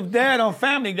 you like the dad on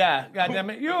Family Guy.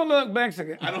 Goddamn it. You don't look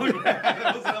Mexican. I don't look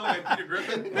bad. Listen, I look like Peter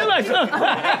Griffin. You like something.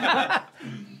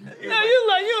 No,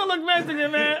 you don't look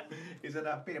Mexican, man. He said,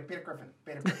 Peter Griffin.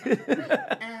 Peter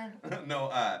Griffin. No,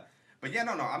 but yeah,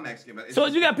 no, I'm Mexican. But it's So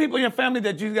just- you got people in your family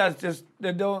that you guys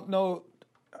that don't know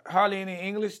hardly any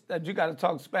English that you got to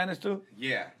talk Spanish to?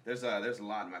 Yeah, there's a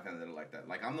lot in my family that are like that.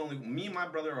 Like me and my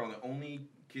brother are the only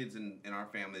kids in our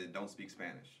family that don't speak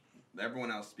Spanish.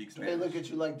 Everyone else speaks Do Spanish. they look at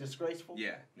you like disgraceful?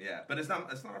 Yeah. But it's not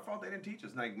our fault they didn't teach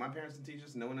us. Like my parents didn't teach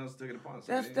us, no one else took it upon us.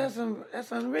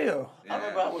 That's unreal. Yeah. I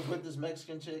remember I was with this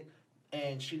Mexican chick,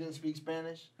 and she didn't speak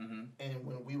Spanish. Mhm. And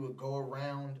when we would go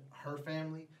around her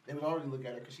family, they would already look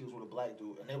at her because she was with a black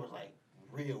dude, and they was like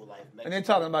real life Mexican. And they're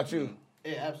talking about you.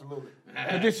 Yeah, absolutely.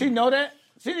 But did she know that?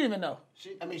 She didn't even know.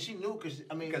 She knew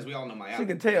Because we all know my She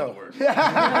can Apple tell. word.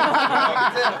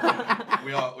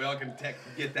 we all can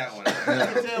get that one. I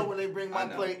can tell when they bring my I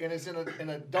know. plate and it's in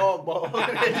a dog bowl.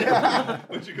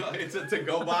 What you call it? It's a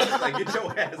to-go box. Like, get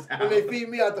your ass out. When they feed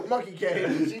me out the monkey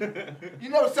cage, you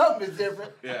know something is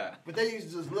different. Yeah. But they used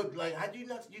to just look like, how do you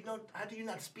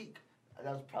not speak?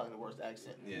 That was probably the worst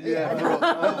accent. Yeah, I was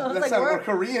that like, sounded where- more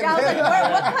Korean. Yeah, I was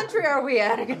like, what country are we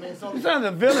at? I mean, so, You sound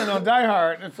a villain on Die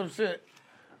Hard and some shit.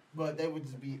 but they would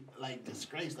just be like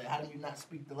disgraced. Like, how do you not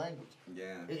speak the language?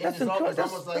 Yeah. And That's it's incre- almost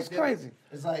that's- like that's crazy.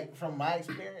 It's like from my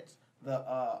experience, the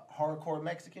hardcore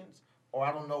Mexicans, or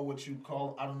I don't know what you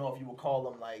call. I don't know if you would call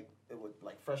them like it would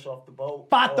like fresh off the boat.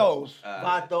 Patos.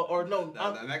 Vato, or no.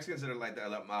 The Mexicans that are like they're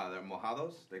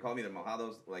mojados. They call me the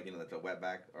mojados, like like the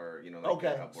wetback or like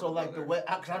Okay, so like the way,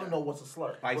 cause I don't know what's a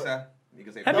slur. paisa. You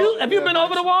can say Have you been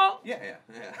over the wall? Yeah.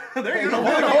 There you go.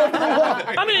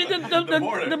 I mean, The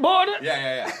border. the border.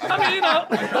 Yeah. I mean, you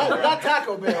know. Not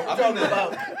Taco Bell. We're talking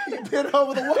about. You been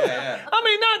over the wall. Yeah. I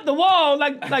mean, not the wall,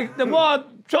 like the wall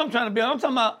Trump trying to build. I'm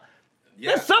talking about.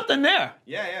 There's something there.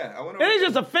 Yeah. I went It over ain't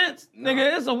just a fence, No.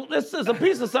 nigga. It's just a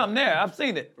piece of something there. I've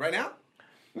seen it. right now.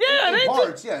 Yeah, it In ain't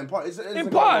parts, yeah, in parts. It's in not the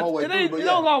parts. whole way It through, ain't but it yeah.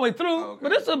 don't go all the way through, Oh, okay.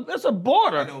 but it's a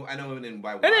border. I know. And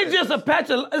by It ain't just a patch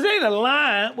of. It ain't a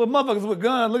line with motherfuckers with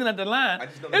guns looking at the line. I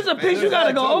just know It's there's a a piece fence. you got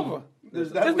to There's go that too. over. There's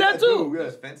It's that too. Yeah.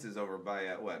 There's fences over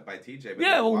by by TJ. But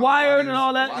Yeah, there's with wired and Juarez-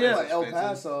 all that, Juarez yeah. Like El fences.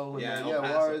 Paso. And Yeah, then, El yeah,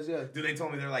 Paso. Juarez, yeah. Dude, they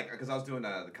told me they're like, because I was doing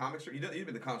the comic strip. You've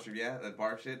been to comic strip, yeah? That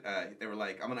bar shit. They were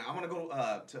like, I want to go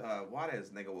to Juarez,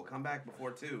 and they go, well, come back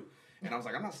before 2. And I was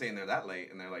like, I'm not staying there that late.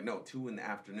 And they're like, no, 2 in the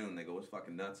afternoon. They go, it's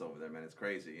fucking nuts over there, man. It's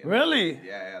crazy. And Really?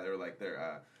 Yeah. They were like,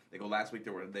 they go last week.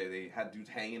 They had dudes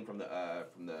hanging from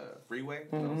the freeway.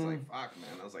 And I was like, fuck,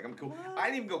 man. I was like, I'm cool. I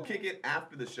didn't even go kick it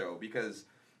after the show because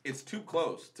it's too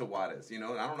close to Juarez, you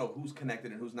know. And I don't know who's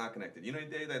connected and who's not connected. You know,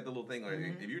 that little thing. Like,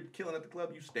 if you're killing at the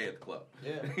club, you stay at the club.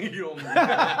 Yeah. You don't.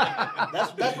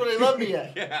 That's where they love me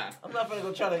at. Yeah. I'm not gonna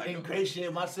go try to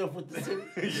ingratiate myself with the city.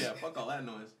 Yeah. Fuck all that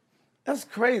noise. That's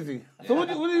crazy. So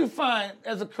Yeah. what do you find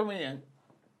as a Korean?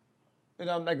 You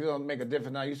know, like you're gonna make a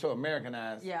difference now. You're so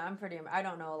Americanized. Yeah, I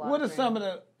don't know a lot. What are of some of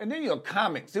the? And then you're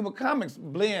comics. See, with comics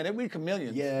blend. We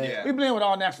chameleons. Yeah. We blend with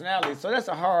all nationalities. So that's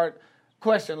a hard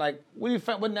question. Like, what do you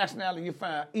find? What nationality you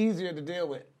find easier to deal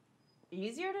with?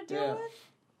 Easier to deal Yeah. with?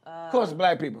 Of course,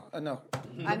 black people. I know.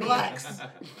 I mean, Blacks.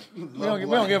 We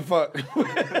don't give a fuck.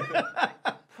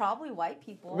 probably white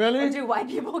people. Really? Or do white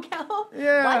people count?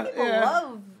 Yeah, White people yeah.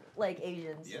 love like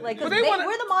Asians. Yeah, Like, they 'cause do. But they wanna-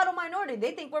 we're the model minority.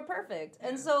 They think we're perfect,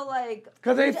 and so like.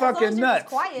 'Cause they as long fucking as you're just nuts.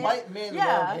 Quiet, White men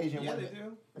yeah. love Asian Yeah, they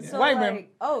women. do. So White like, men-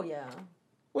 oh yeah.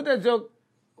 What that joke?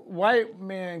 White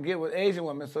men get with Asian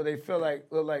women, so they feel like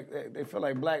they feel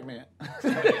like black men.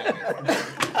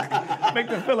 Make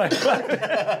them feel like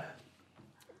black.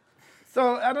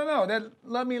 So I don't know. That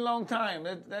love me long time.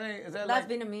 That ain't is that That's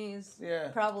like Vietnamese. Yeah.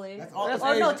 Probably. That's all- That's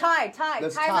Oh no, Asian. Thai.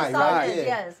 That's Thai Thai, massages. right, yeah.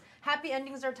 Yes. Happy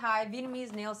endings are Thai.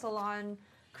 Vietnamese nail salon.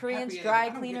 Koreans Happy dry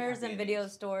endings. I don't get cleaners happy and video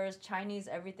endings. stores. Chinese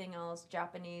everything else.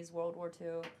 Japanese World War II.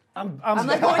 I'm like going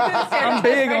through the I'm stereotypes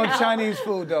big right on now. Chinese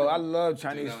food though. I love Dude,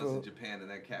 Chinese I was in food. Japan, and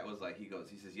that cat was like, he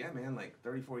says, yeah, man, like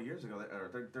 34 years ago,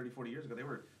 or 30, 40 years ago, they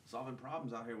were solving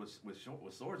problems out here with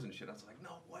swords and shit. I was like, no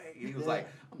way. And he was like,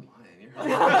 I'm lying.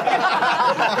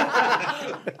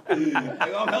 You're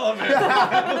like, oh, hell, man.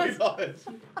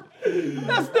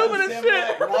 That's stupid as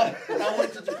shit. When I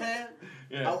went to Japan,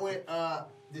 Yeah. I went.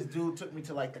 This dude took me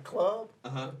to like the club,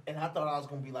 Uh-huh. and I thought I was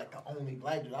gonna be like the only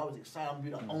black dude. I was excited. I'm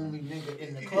gonna be the only nigga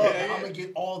in the club. Yeah. I'm gonna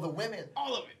get all the women.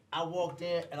 All of it. I walked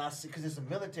in and I see, cause it's a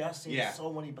military. I seen Yeah.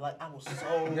 so many black. I was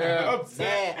so Yeah. mad. I was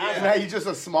Now you just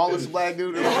the smallest black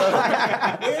dude in the world.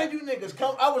 like, where you niggas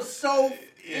come? I was so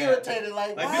Yeah. irritated.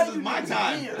 Like, Like, why this are is you my niggas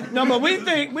time. here? No, but we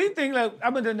think like I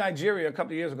went to Nigeria a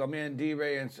couple of years ago. Me and D.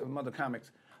 Ray and some other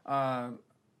comics, and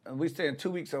we stayed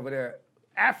 2 weeks over there.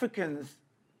 Africans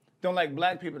don't like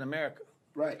black people in America.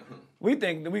 Right. We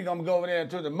think that we gonna go over there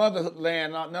to the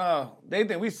motherland. No, they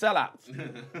think we sellouts.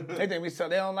 They think we sell.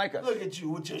 They don't like us. Look at you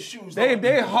with your shoes. They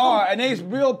on. hard and they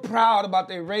real proud about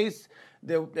their race,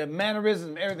 their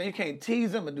mannerisms, everything. You can't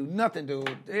tease them or do nothing,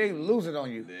 dude. They lose it on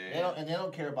you. They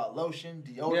don't care about lotion,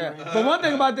 Yeah, deodorant. but one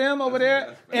thing about them over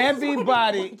there,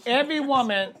 everybody, every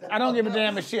woman, I don't give a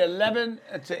damn if she 11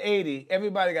 to 80,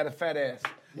 everybody got a fat ass.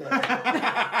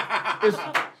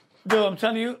 Dude, I'm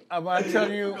telling you, I'm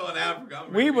telling you, Going to Africa.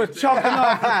 I'm we ready were to- chalking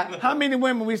off how many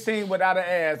women we seen without an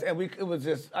ass, and it was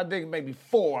just, I think maybe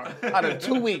 4 out of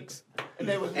 2 weeks. And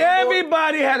they was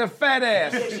Everybody had a fat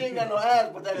ass. She ain't got no ass,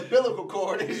 but that umbilical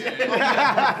cord.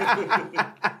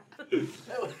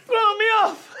 Throw me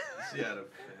off. She had a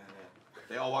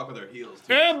They all walk with their heels.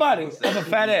 Too. Everybody has a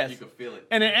fat ass. You can feel it.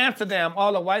 And in Amsterdam,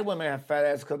 all the white women have fat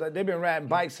ass because they've been riding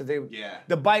bikes since they. Yeah.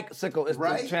 The bicycle is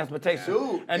Right? the transportation,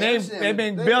 Dude, and Anderson, they've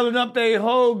been they- building up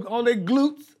all their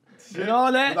glutes and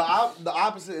all that. The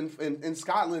opposite in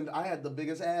Scotland, I had the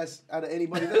biggest ass out of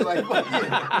anybody there. Like, you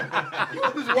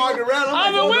was just walking around.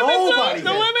 I'm the like, women too? nobody. The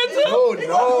had- women too? Oh,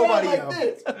 nobody. like else.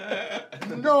 this.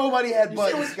 Nobody had You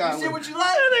butt see in what, you Scotland. see what you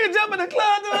like? That nigga jump in the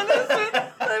club doing this shit.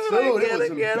 They be Dude, like, it was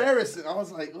get it. embarrassing. I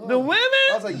was like, ugh. The women?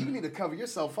 I was like, you need to cover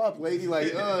yourself up, lady.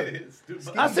 Like,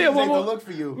 I see a ain't woman. the look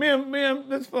for you. Me and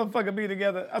this motherfucker be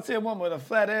together. I see a woman with a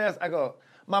flat ass. I go,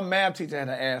 my math teacher had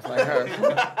an ass like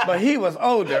her, but he was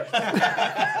older.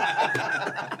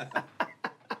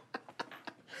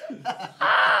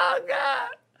 Oh God,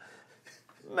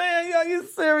 man, yo, you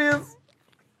serious?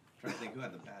 trying to think who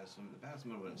had the baddest woman. The baddest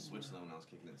woman was in Switzerland when I was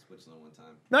kicking in Switzerland one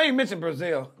time. Now you mentioned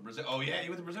Brazil. Brazil. Oh yeah, you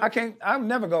went to Brazil? I can't. I'll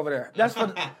never go over there.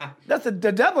 That's the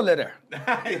devil live there.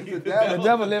 The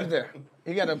devil lives there.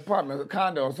 He got an apartment, a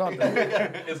condo, or something.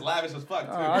 It's lavish as fuck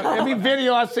too. Every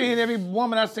video I seen, every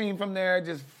woman I seen from there,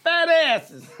 just fat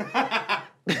asses.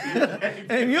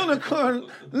 And unicorn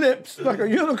lips, like a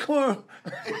unicorn.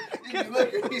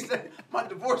 He said, my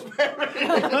divorce papers.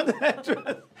 Under that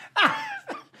dress.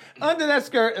 Under that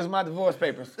skirt is my divorce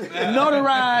papers.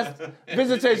 Notarized,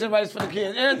 visitation rights for the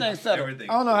kids, everything settled. Everything.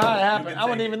 I don't know how it happened. can I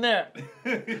wasn't take even there.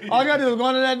 All I gotta do was go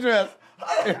under that dress.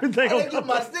 Everything I will didn't get come.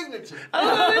 my signature. I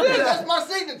don't know what it is. That's my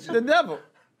signature. The devil.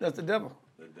 That's the devil.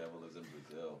 The devil lives in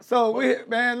Brazil. So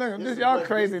man, look, This this is y'all what-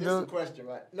 crazy, this is the dude. question,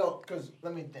 right? No, because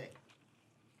let me think.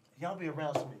 Y'all be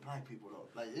around so many black people though.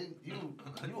 Like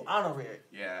you honorary.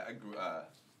 Yeah, I grew.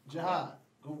 Jihad.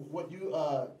 What you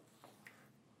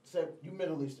said? You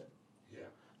Middle Eastern. Yeah.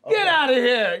 Get out of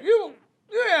here. You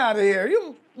out of here.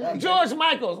 You Yeah, George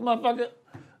Michaels, motherfucker.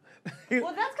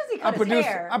 Well, that's because he I cut his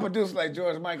hair. produce like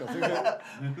George Michaels.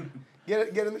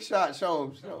 Get in the shot. Show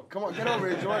him. Come on, get over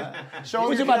here, George. Show him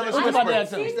What you your about to- killer what you about to whisper.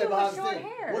 ask him? You He's said with behind short the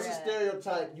scenes. hair. What's a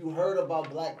stereotype you heard about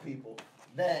black people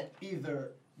that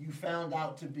either you found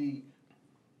out to be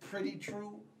pretty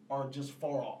true or just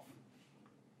far off?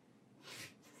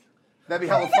 That'd be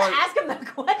How hella you gonna funny. ask him that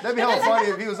question? That'd be hella funny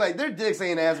if he was like, their dicks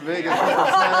ain't as big as people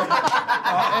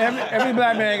say. Every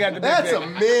black man got the big That's dick. a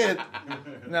myth.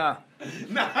 Nah.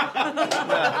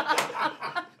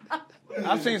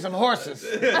 I've seen some horses.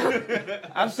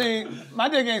 I've seen my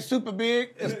dick ain't super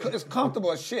big. It's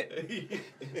comfortable as shit.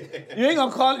 You ain't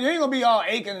gonna be all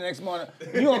aching the next morning.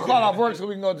 You gonna call off work so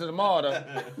we can go to the mall though.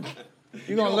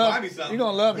 You gonna buy love me something. You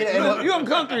gonna love it. Yeah, You gonna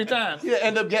come 3 times. You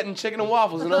end up getting chicken and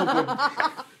waffles in Oakland.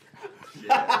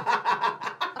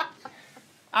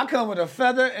 I come with a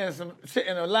feather and some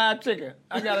and a live chicken.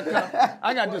 I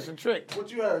gotta do some tricks.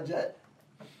 What you heard, Jet?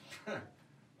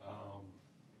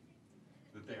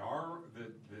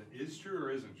 That is true or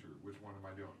isn't true? Which one am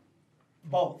I doing?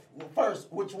 Both. Well,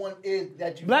 first, which one is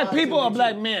that you Black found to people be or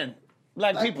black true? men?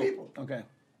 Black Black people. people. Okay.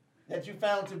 That you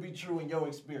found to be true in your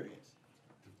experience.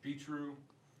 To be true,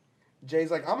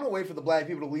 Jay's like, I'm gonna wait for the black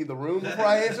people to leave the room before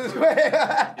I answer this question.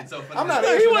 It's so funny. I'm not He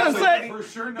answering wanna that. say- for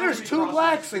sure, There's nobody 2 crosses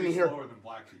blacks the in street here. slower than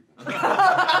black people.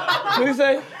 What do you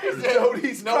say?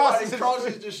 Nobody's Nobody crossing.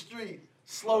 crosses the street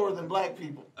slower than black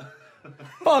people.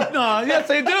 Fuck no. Yes,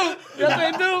 they do.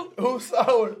 Yes, they do. Who's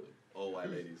sour? Old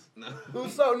white ladies. No.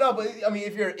 Who's so? No, but I mean,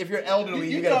 if you're elderly,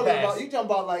 you, You gotta talking pass. about you talking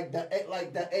about like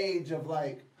the age of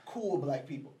like cool black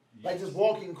people, like just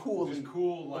walking coolly Just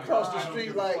cool, like across the I don't street,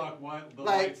 give a like fuck what the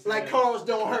lights like say. cars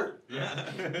don't hurt.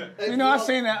 Yeah. You know, I've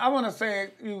seen that. I want to say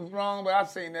you wrong, but I've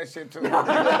seen that shit too.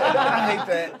 I hate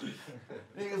that.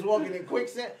 Niggas walking in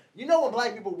quicksand. You know when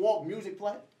black people walk, music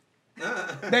play.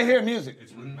 They hear music.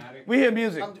 It's rhythmic. We hear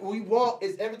music. We walk.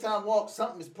 It's every time we walk,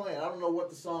 something is playing. I don't know what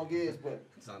the song is, but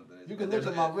Something. You can There's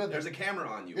look at my a- rhythm. There's a camera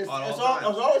on you. It's- at all it's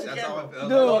times. always a That's camera. how I feel.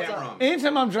 Dude, There's a camera on me.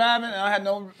 anytime I'm driving and I had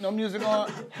no music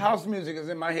on, house music is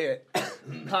in my head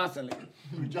constantly.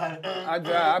 you trying I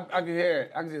drive. I can hear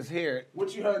it. I can just hear it.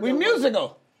 what you heard? We that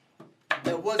musical.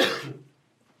 That wasn't true.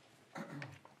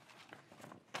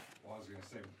 Well, I was gonna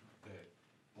say that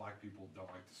black people don't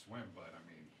like to swim, but I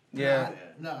mean, Yeah.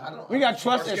 No, I don't. We got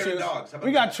trust Or scared of issues. dogs. How about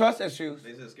We got that? trust issues.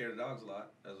 They said scared of dogs a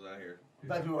lot. That's what I hear.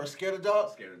 Black people are scared of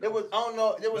dogs. Scared of It was. I don't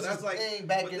know. There was But this that's like thing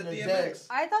back with in the the DMX. day.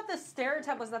 I thought the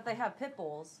stereotype was that they have pit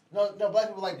bulls. No, black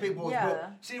people like people. Yeah.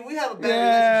 But see, we have a bad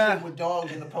Yeah. relationship with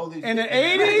dogs and the police. In the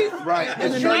 80s, Right, In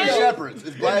the it's German 90s? shepherds.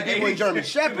 It's black people and German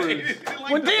shepherds.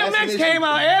 when DMX came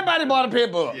out, everybody bought a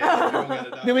pit bull. Yeah, everyone got a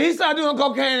dog. Then when he started doing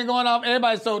cocaine and going off,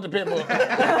 everybody sold the pit bull.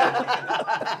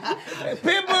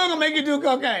 Pit bull gonna make you do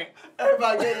cocaine.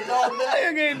 Everybody getting a dog I back.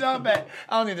 ain't getting dog back.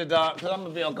 I don't need the dog because I'm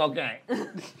gonna be on cocaine.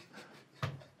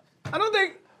 I don't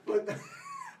think. But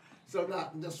So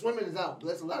the swimming is out. But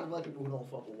there's a lot of black people who don't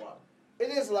fuck with water. It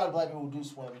is a lot of black people who do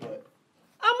swim, but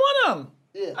I'm one of them.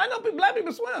 Yeah. I know black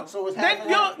people swim. So it's They- half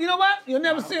and half. you know what? You'll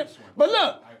never see it. But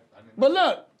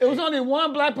look, it was only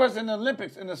one black person in the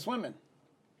Olympics in the swimming.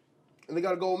 And they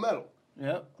got a gold medal.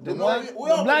 Yep. The Didn't one, they? we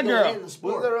the all black go girl. in the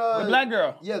sport. Was there, The black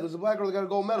girl. Yeah, there's a black girl that got a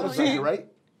gold medal this see- year, right?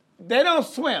 They don't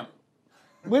swim.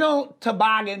 We don't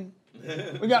toboggan.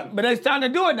 But they're starting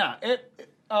to do it now.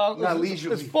 Not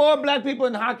leisurely. There's 4 black people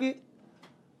in hockey.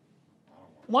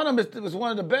 One of them was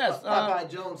one of the best. Popeye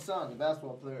Jones' son, the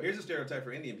basketball player. Here's a stereotype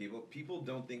for Indian people. People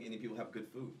don't think Indian people have good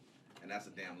food. And that's a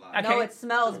damn lie. I No, can't- it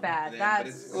smells bad. Yeah, but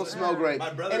That's. It will smell great.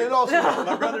 My brother, And it also,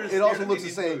 my brother is it also scared of looks the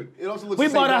Indian same. food. It also looks We the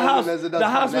same bought a volume house. as it does The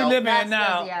house we now. live in That's-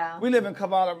 now. yeah. We live in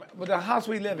Cavallo, but the house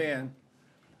we live in,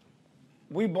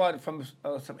 we bought it from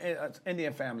some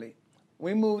Indian family.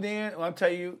 We moved in. I'll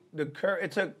tell you,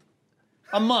 it took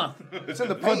a month. It's in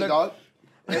the paint, dog.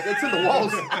 It's in the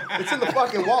walls. It's in the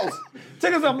fucking walls.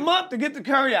 Took us a month to get the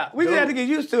curry out. We just Dude, had to get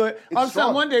used to it. All of a sudden,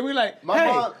 strong. one day we like, My hey,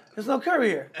 mom- there's no curry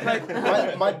here.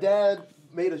 Like My dad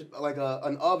made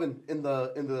an oven in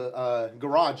the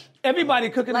garage. everybody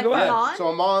cooking in Like the garage. for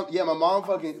on? So my mom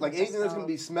fucking like anything that's gonna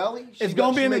be smelly. It's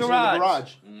gonna be in the makes it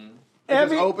garage. It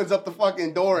just opens up the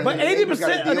fucking door. And But then the neighbors 80%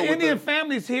 gotta of the deal with Indian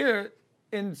families here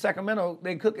in Sacramento,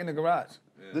 they cook in the garage.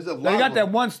 There's a lot They got of that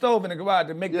them. one stove in the garage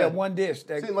to make Yeah. that one dish.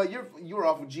 That, See, like you were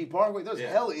off of G Parkway. There's Yeah.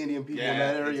 hella Indian people in Yeah,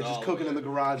 that area it's just all cooking in the good.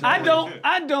 garage.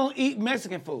 I don't eat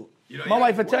Mexican food. You don't My eat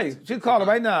wife that? will tell you. She'll call it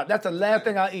right now. That's the last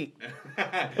thing I eat. It's got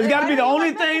to Why be the don't you only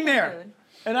like thing Mexican there.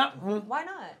 food? And Why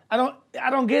not? I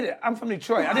don't get it. I'm from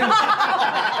Detroit.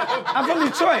 I'm from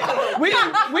Detroit. We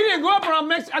didn't grow up around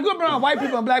Mexican. I grew up around white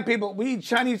people and black people. We eat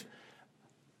Chinese.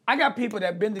 I got people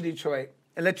that been to Detroit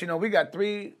and let you know we got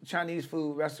 3 Chinese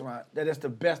food restaurants that is the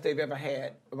best they've ever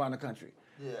had around the country.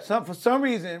 Yeah. For some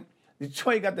reason,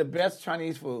 Detroit got the best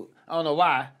Chinese food. I don't know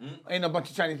why. Ain't no bunch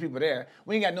of Chinese people there.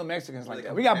 We ain't got no Mexicans like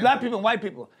that. We got black people and white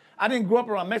people. I didn't grow up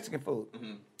around Mexican food.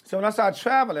 So when I started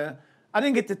traveling, I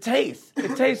didn't get the taste.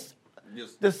 It tastes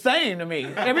Just, the same to me.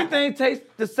 Everything tastes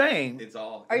the same. it's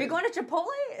all. Are you going to Chipotle?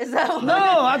 Is that what? No,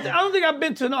 I don't think I've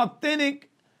been to an authentic,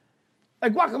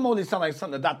 like guacamole sounds like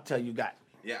something the doctor tell you got.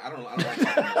 Yeah, I don't like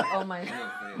guacamole. Oh my.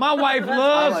 My wife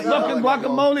loves like fucking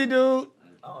guacamole. guacamole, dude.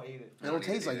 I don't eat it. It don't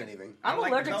taste like anything. I I'm don't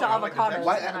like the allergic to color, I don't like the avocados. texture.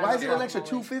 Why and I is it love an extra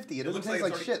guacamole. $2.50? It doesn't looks taste like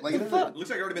like it's shit. Like already- it doesn't Looks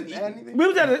like it already been add eaten. anything.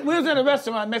 We was at a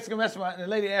restaurant, Mexican restaurant, and the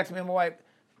lady asked me and my wife,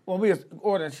 when we was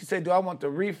ordering, she said, do I want the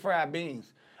refried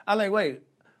beans? I'm like, wait,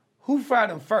 who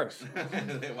fried them first?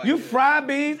 You fry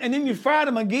beans and then you fry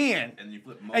them again. And you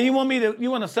flip them And you over.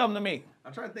 want to sell them to me.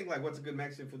 I'm trying to think like what's a good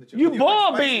Mexican food that You like boil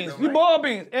spicy, beans. though, You right? boil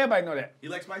beans. Everybody know that. You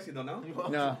like spicy though, no? No.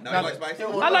 No, you like spicy?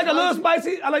 I like a little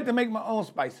spicy. I like to make my own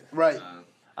spices. Right.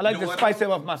 I like You know to what? spice it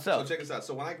up So myself. check this out.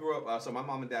 So when I grew up, so my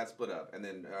mom and dad split up, and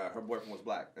then her boyfriend was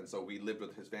black, and so we lived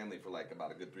with his family for like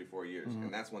about a good 3-4 years.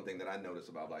 And that's one thing that I noticed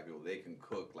about black people: they can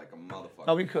cook like a motherfucker.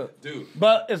 Oh, we cook. dude.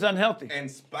 But it's unhealthy.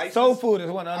 And spices. Soul food is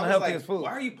one of the I was unhealthiest like, food.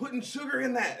 why are you putting sugar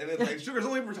in that? And it's like sugar's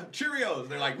only for Cheerios.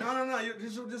 They're like, no, you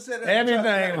just said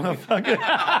Everything,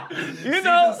 motherfucker. You Seasoned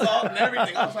know. salt and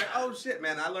everything. I was like, oh shit,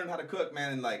 man! I learned how to cook,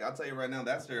 man. And like, I'll tell you right now,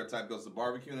 that stereotype goes to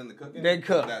barbecuing and the cooking. They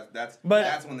cook. That's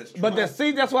But when it's true. but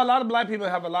see, that's why a lot of black people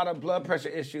have a lot of blood pressure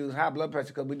issues, high blood pressure,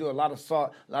 because we do a lot of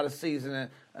salt, a lot of seasoning,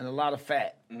 and a lot of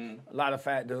fat. A lot of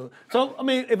fat, dude. So I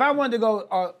mean, if I wanted to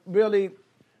go really,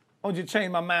 I want you to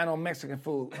change my mind on Mexican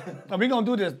food. And we're gonna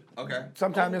do this okay.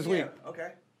 sometime this week.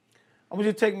 Okay. I want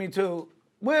you to take me to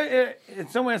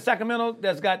it's somewhere in Sacramento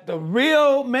that's got the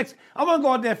real Mexican. I want to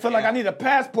go out there and feel like Yeah. I need a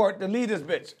passport to leave this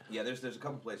bitch. Yeah, there's a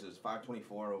couple places.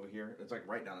 524 over here. It's like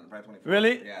right down in 524.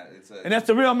 Really? Yeah, it's a. And that's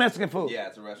the real Mexican food. yeah,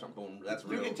 it's a restaurant. Boom. That's You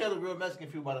real. can tell the real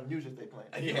Mexican food by the music they play.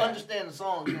 If you Yeah. understand the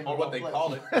song, you're in the Or what wrong they place.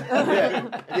 call it. Yeah,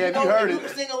 if you No, heard if you can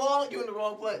it, sing along, you're in the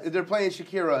wrong place. they're playing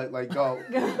Shakira, like,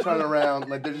 turn around,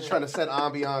 like they're just trying to set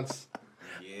ambiance.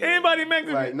 Yeah. Anybody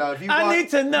Mexican? Right, now if you I walk, need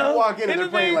to know. you walk in and they're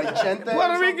playing like anything. Chente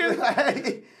Puerto or something. Rican.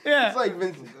 Like, Yeah. It's like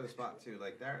Vince. It's a good spot too.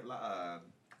 Like there.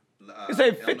 You say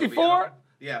El 54? Noviero.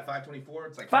 Yeah, 524.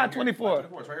 It's like 524.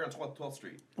 524. It's right here on 12th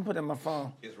Street. I'm putting it in my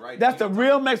phone. It's right. That's the there.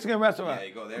 real Mexican restaurant. Yeah,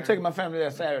 you go there. I'm taking my family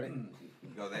there Saturday. You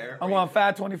go there. I'm or on you-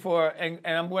 524, and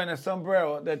I'm wearing a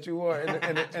sombrero that you wore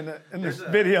in this There's a-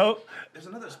 video. There's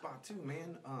another spot too,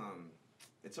 man.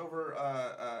 It's over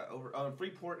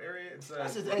Freeport area. It's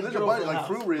That's his There's a bunch, like house.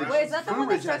 Fruit Ridge. Wait, is that the Fruit one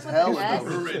that Ridge starts has with hella an S?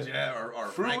 dope Fruit shit. Ridge, yeah, or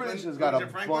Fruit Franklin. Ridge has got a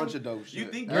Franklin? bunch of dope shit. You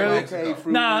think Really? you're Okay, Mexico.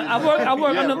 Fruit Nah, Ridge. I work.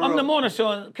 Yeah, I'm the bro. morning show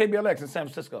on KBLX in San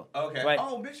Francisco. Okay. Right.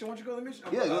 Oh, Mission. Why don't you go to the Mission?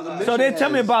 Yeah, go to the So they Mission tell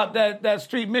me has- about that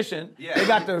street mission. Yeah. They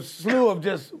got the slew of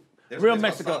just There's Real a place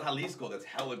Mexico. called Jalisco that's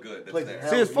hella good. That's Place there. hell-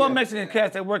 See, it's 4 yeah. Mexican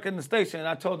cats that work in the station, and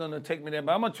I told them to take me there.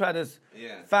 But I'm gonna try this.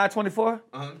 Yeah. 524.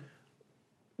 Uh-huh.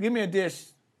 Give me a dish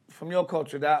from your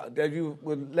culture that you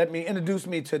would let me introduce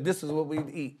me to. This is what we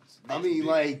eat. I mean,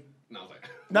 like. No, I was like,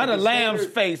 Not a the lamb's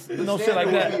standard- face, the no shit like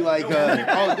standard would be that. like,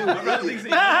 oh, dude, my brother thinks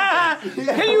India- he-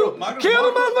 Can you Marco- kill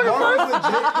the motherfucker first? Mark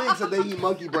legit thinks that they eat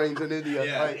monkey brains in India.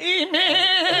 Yeah. Like, Eat me.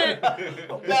 I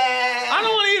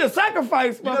don't want to eat a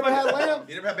sacrifice. you never had lamb?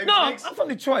 You never had baby No, snakes? I'm from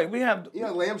Detroit. We have. You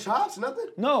had lamb chops? Nothing?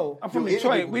 No, I'm from Dude,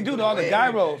 Detroit. Indian We people do all the eat guy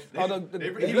lamb. rolls, all They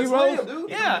the bring ghee you rolls. lamb, dude.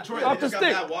 Yeah, Detroit, off they the just got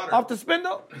stick, bad water. off the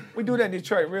spindle. We do that in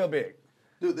Detroit real big.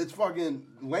 Dude, it's fucking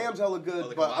lamb's hella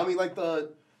good, the but I kebab? mean, like the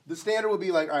standard would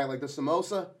be like, all right, like the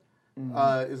samosa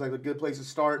is like a good place to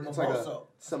start. It's like a Mimosa.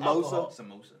 samosa. Alcohol.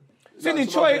 Samosa. See, in No,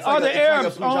 Detroit, it's all like the it's like a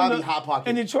Arabs own Punjabi the, hot pocket.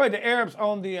 in Detroit, the Arabs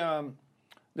own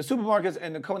the supermarkets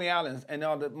and the Coney Islands and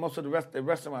all the most of the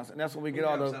restaurants, and that's where we get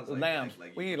all the Sounds like- lambs.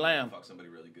 like We you eat lamb. Fuck somebody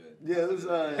really good. Yeah, there's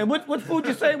And what food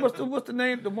you say? What's the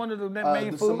name? The one of the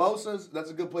main the food? samosas. That's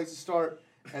a good place to start.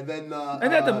 And then Ain't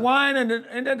that the wine and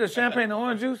ain't that the champagne and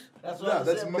orange juice? That's what No, I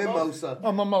that's said, mimosa.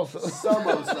 Oh, mimosa.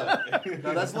 Samosa.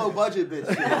 No, that's low budget, bitch.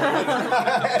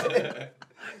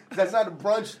 That's not a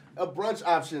brunch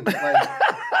option. Like,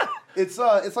 it's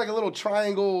like a little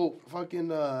triangle fucking.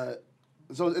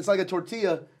 So it's like a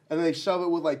tortilla, and then they shove it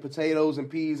with like potatoes and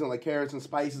peas and like carrots and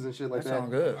spices and shit like That that.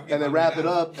 sound good. And they wrap it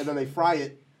up, and then they fry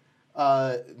it.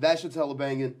 That shit's hella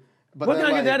banging. But Where then,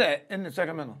 can I get like, that at in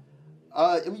Sacramento?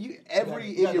 Every You gotta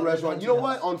Indian go to restaurant. You know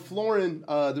Tortilla what? On Florin,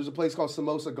 there's a place called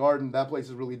Samosa Garden. That place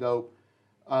is really dope.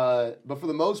 But for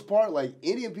the most part, like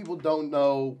Indian people don't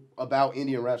know about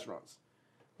Indian restaurants.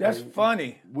 That's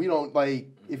funny. We don't like.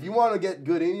 If you want to get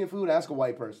good Indian food, ask a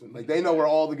white person. Like they know where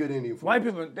all the good Indian food. White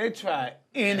is. people, they try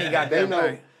any They goddamn know.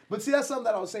 thing. But see, that's something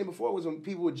that I was saying before was when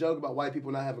people would joke about white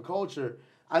people not having culture.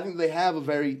 I think they have a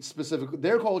very specific.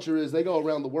 Their culture is they go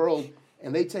around the world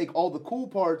and they take all the cool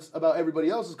parts about everybody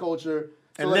else's culture.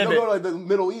 So And like live they'll it. go to like the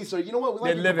Middle East or you know what, we like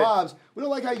They your live it. kebabs. We don't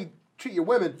like how you treat your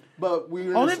women, but we're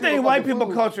Only gonna steal thing white fucking people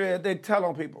food. culture is they tell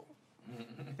on people.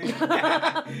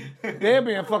 They'll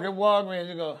be in fucking Walgreens.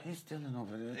 You go, he's stealing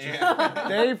over there. Yeah.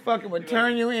 They fucking would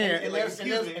turn you in. And, Like, they're,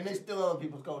 excuse me. and they still other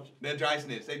people's culture. They dry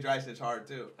snitch. They dry snitch hard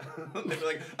too. They be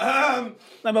like,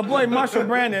 Like my boy Marshall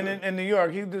Brandon in New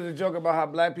York, he did a joke about how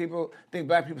black people think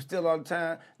black people steal all the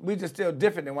time. We just steal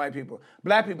different than white people.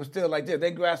 Black people steal like this. They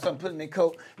grab something, put it in their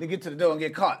coat, they get to the door and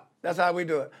get caught. That's how we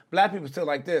do it. Black people steal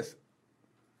like this.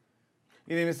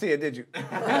 You didn't even see it, did you?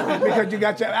 Because you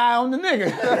got your eye on the nigga.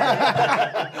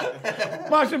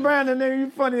 Marshall Brandon, nigga, you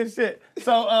funny as shit.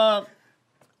 So I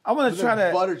want to try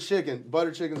that. Butter chicken.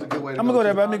 Butter chicken's a good way to I'm gonna go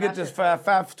there, too. but let me get that's this it.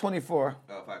 524.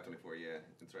 oh, 524. Yeah,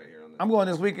 it's right here on the. I'm going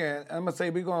this weekend. I'm gonna say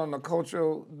we're going on a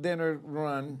cultural dinner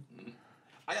run.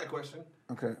 I got a question.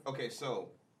 Okay. Okay, so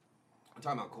I'm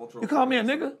talking about cultural. You call me a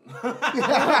nigga? I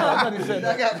thought he said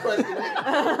I that. got a question.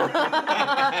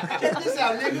 Check this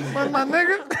out, nigga. What's my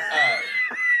nigga?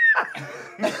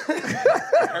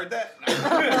 Heard that? I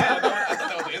thought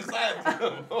that was inside.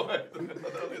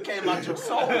 Came out your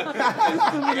soul.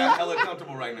 I got hella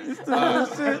comfortable right now.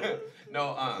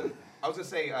 No, I was gonna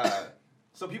say,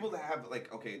 so people that have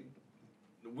like, okay,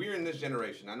 we're in this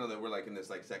generation. I know that we're like in this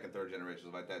like second, third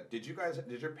generation like that. Did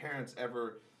your parents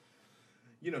ever,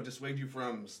 dissuade you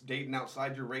from dating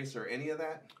outside your race or any of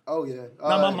that? Oh yeah.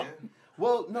 my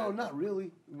Well, no, not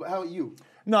really. How about you?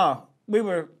 No,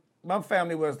 my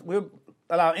family we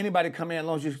allow anybody to come in as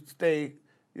long as you stay,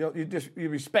 you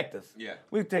respect us. Yeah.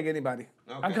 We take anybody.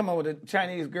 I Okay. come up with a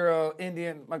Chinese girl,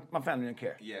 Indian, my family didn't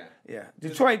care. Yeah. Yeah.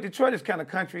 Detroit is kind of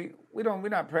country. We're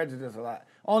not prejudiced a lot.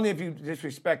 Only if you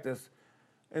disrespect us.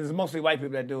 And it's mostly white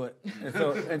people that do it.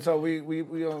 And so we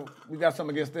got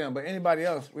something against them. But anybody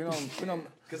else, we don't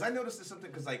Because I noticed this something.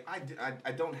 Because like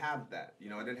I don't have that.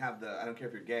 I didn't have I don't care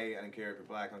if you're gay. I don't care if you're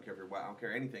black. I don't care if you're white. I don't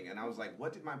care anything. And I was like,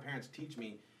 what did my parents teach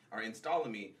me or install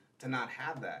in me to not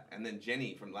have that? And then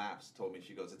Jenny from Laps told me,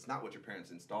 she goes, it's not what your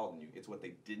parents installed in you. It's what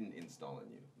they didn't install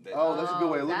in you. Oh, that's a good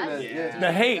way of looking at it. that's- Yeah.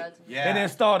 the hate. Yeah. They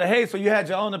installed the hate, so you had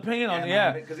your own opinion on it.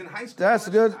 Yeah. Because in high school, That's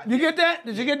good. I You did- get that?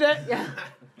 Did you get that? Yeah.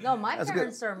 No, my That's good.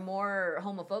 parents are more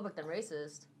homophobic than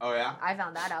racist. Oh yeah. I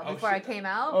found that out Oh, before I shit. came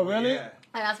out. Oh, really? Yeah.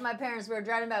 I asked my parents, we were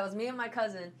driving back, it was me and my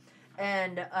cousin,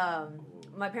 and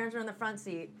my parents were in the front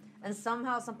seat, and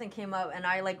somehow something came up, and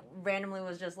I randomly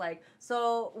was just like,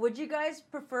 so would you guys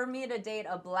prefer me to date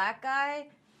a black guy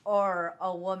or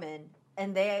a woman?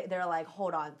 and they're like,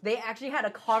 hold on. They actually had a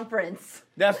conference.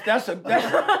 That's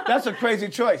a crazy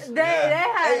choice. They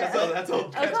had. That's all.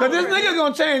 But this nigga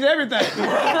gonna change everything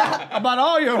about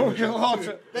all your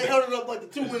culture. They held it up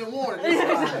like the 2-minute warning.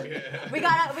 We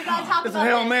gotta talk It's about a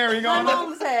Hail this. Mary My going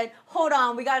mom said, hold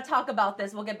on, we gotta talk about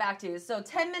this. We'll get back to you. So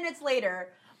 10 minutes later,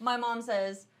 my mom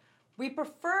says, we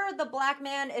prefer the black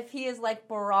man if he is like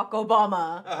Barack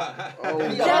Obama.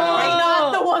 Definitely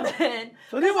not the woman.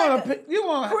 So you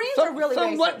want Koreans are really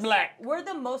somewhat racist. black. We're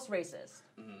the most racist.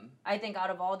 I think out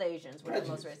of all the Asians, we're the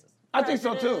most racist. I think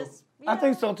so too. Prejudice, I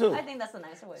think so too. I think that's a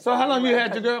nicer way. So how long you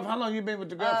had your girl? How long you been with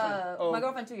your girlfriend? My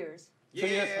girlfriend 2 years.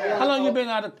 Yeah. How long you been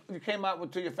you came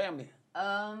out to your family?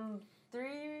 3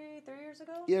 years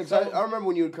ago. Yeah, because I remember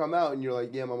when you would come out and you're like,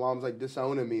 yeah, my mom's like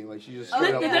disowning me. Like, she just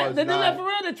straight up Did was they do that not. for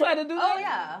real? They try to do that? Oh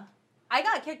yeah. I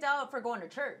got kicked out for going to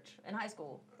church in high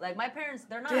school. Like my parents,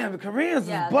 they're not. Damn, the Koreans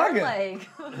yeah, is bugging. Like,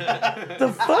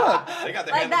 The fuck? They got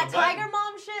their like hand on that the button. Tiger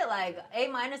Mom shit. Like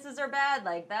A- are bad.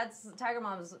 Like that's Tiger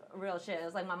Mom's real shit.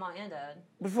 It's like my mom and dad.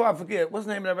 Before I forget, what's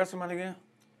the name of that restaurant again?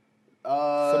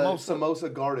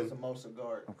 Samosa Garden. Samosa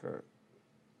Guard. Okay.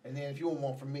 And then if you want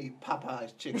one from me,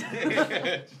 Popeye's chicken.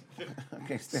 I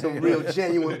can't stand Some it. real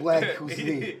genuine black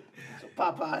cuisine. So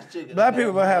Popeye's chicken. Black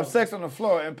people will have sex on the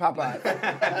floor in Popeye.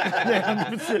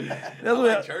 That's I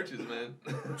like what churches, man.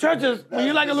 churches, when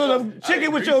you like a little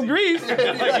chicken with your grease, you like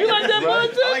that I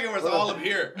bullshit? like it where it's all up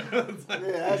here.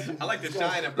 I like the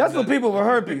shine after That's for the- people with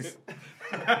herpes.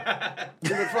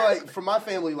 Because for my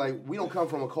family, like, we don't come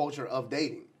from a culture of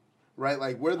dating, right?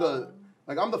 Like,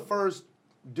 I'm the first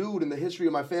dude in the history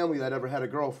of my family that ever had a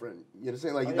girlfriend. You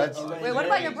understand? Like, that's, Wait, what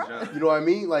about your brother? you know what I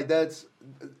mean? Like,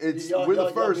 we're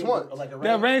the first one. Like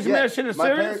That arranged marriage shit is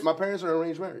serious? My parents are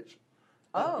arranged marriage.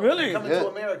 Oh, Really? Coming Yeah. to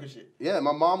America shit. Yeah,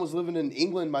 my mom was living in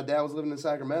England, my dad was living in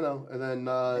Sacramento, and then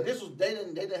And this was they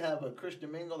didn't have a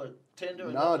Christian mingle or Tinder.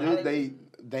 Or no, nothing. dude,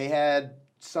 they had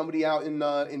somebody out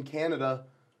in Canada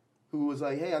who was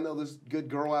like, hey, I know this good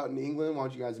girl out in England. Why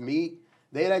don't you guys meet?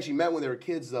 They had actually met when they were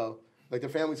kids, though. Like, their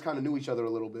families kind of knew each other a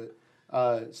little bit.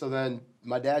 So then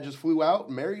my dad just flew out,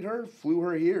 married her, flew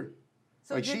her here.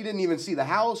 So Like, did- she didn't even see the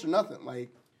house or nothing.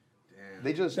 Like,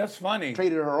 they just That's funny.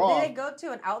 traded her Did off. they go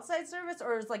to an outside service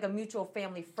or is like a mutual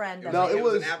family friend? No, it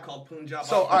was was- an app called Punjab.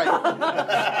 So, all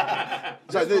right.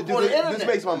 So, Just before the this internet.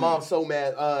 makes my mom so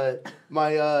mad.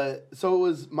 So it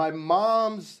was my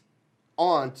mom's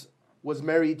aunt was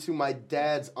married to my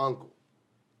dad's uncle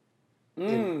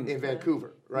in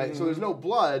Vancouver, right? So there's no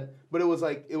blood, but it was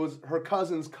her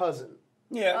cousin's cousin.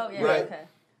 Yeah. Oh yeah, Right. okay.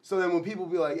 So then when people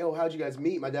be like, yo, how'd you guys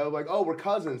meet? My dad would be like, oh, we're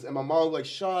cousins. And my mom would be like,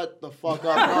 shut the fuck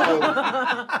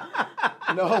up.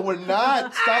 No, we're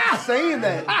not. Stop saying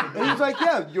that. And he was like,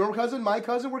 yeah, your cousin, my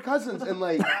cousin, we're cousins. And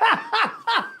like,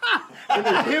 and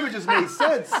to him it just made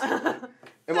sense.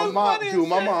 And my mom, funny as dude,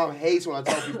 my shit. mom hates when I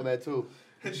tell people that too.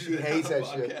 She hates that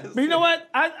shit. But you know what?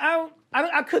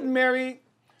 I couldn't marry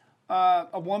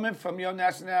a woman from your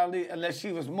nationality unless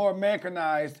she was more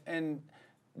Americanized and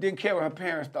didn't care what her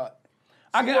parents thought.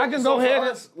 I can go for ahead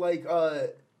us, like,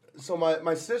 so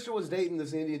my sister was dating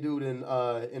this Indian dude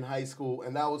in high school,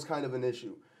 and that was kind of an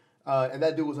issue. And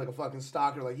that dude was like a fucking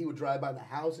stalker. Like, he would drive by the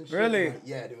house and shit. Really? Like,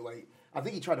 yeah, dude. Like, I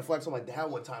think he tried to flex on my dad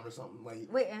one time or something.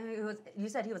 Like, Wait, and you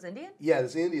said he was Indian? yeah,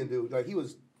 this Indian dude. Like, he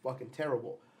was fucking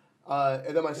terrible.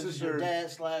 And then my This is your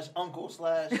sister, dad / uncle /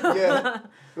 yeah, it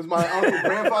was my uncle,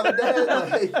 grandfather, dad.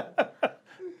 Like,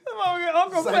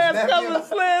 Uncle Slash Fast, nephew. cousin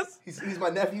Slash. he's my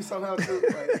nephew somehow too.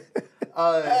 Like,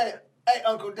 hey,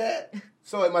 Uncle Dad.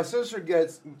 So like, my sister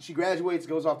she graduates,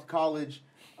 goes off to college,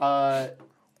 and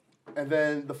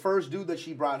then the first dude that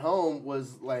she brought home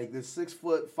was like this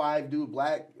 6'5" dude,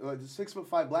 this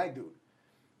 6'5" black dude,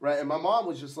 right? And my mom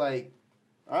was just like,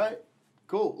 all right,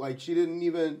 cool. Like, she didn't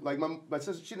even like my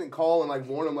sister. She didn't call and like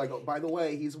warn him like, oh, by the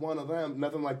way, he's one of them.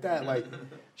 Nothing like that. Like,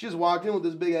 she just walked in with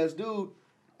this big ass dude,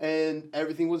 and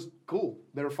everything was cool.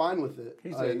 They were fine with it. He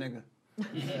Like, said, nigga.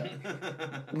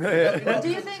 Go ahead. Do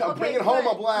you think I'm bringing home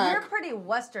but a black. You're pretty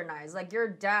westernized. Like your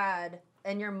dad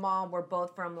and your mom were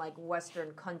both from like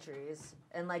Western countries,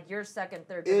 and like you're second,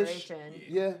 third Ish. generation.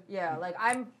 Yeah. Yeah, like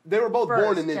I'm. They were both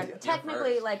born in India.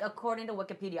 Technically, first. like according to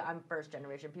Wikipedia, I'm first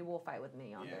generation. People will fight with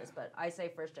me on Yeah. this, but I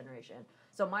say first generation.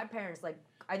 So my parents, like,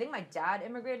 I think my dad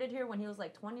immigrated here when he was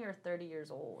like 20 or 30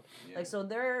 years old. Yeah. Like, so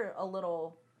they're a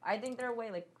little. I think they're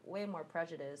way more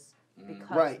prejudiced because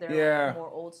Right. they're Yeah. more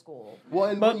old school. Well,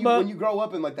 and But- when you grow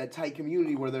up in like that tight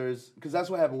community where because that's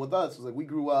what happened with us. Was like we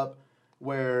grew up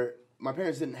where my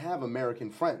parents didn't have American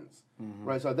friends.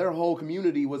 right? So their whole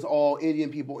community was all Indian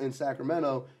people in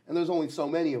Sacramento, and there's only so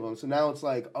many of them. So now it's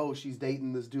like, oh, she's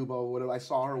dating this dude, or whatever. I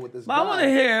saw her with this But guy. I want to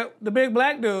hear the big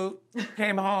black dude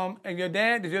came home, and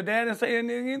did your dad say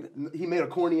anything either? He made a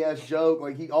corny ass joke.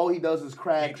 Like all he does is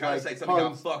crack. He tried like, to say something got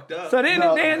puns. fucked up. So they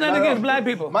No, had nothing no. against black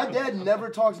people. My dad never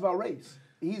talks about race.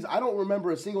 I don't remember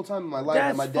a single time in my life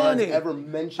That's that my dad's funny. ever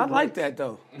mentioned. I like race. that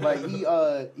though. Like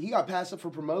he got passed up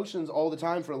for promotions all the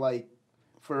time for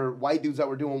white dudes that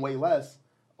were doing way less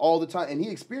all the time, and he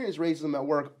experienced racism at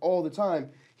work all the time.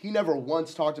 He never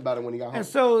once talked about it when he got home. And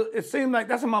so it seemed like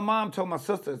that's what my mom told my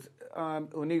sisters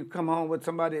when you come home with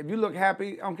somebody. If you look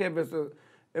happy, I don't care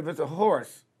if it's a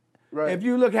horse. Right. If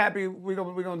you look happy, we're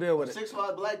gonna deal with it.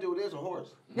 6'5" black dude is a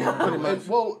horse.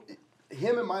 Well,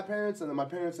 him and my parents, and then my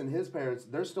parents and his parents,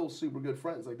 they're still super good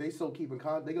friends. Like they still keep in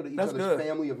contact. They go to each That's other's good.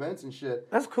 family events and shit.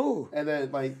 That's cool. And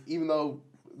then like even though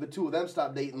the two of them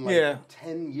stopped dating like Yeah.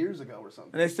 10 years ago or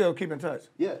something. And they still keep in touch.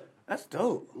 Yeah. That's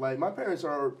dope. Like my parents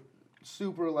are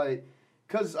super like,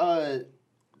 cause I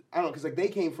don't know, cause like they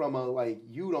came from a like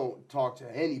you don't talk to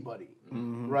anybody,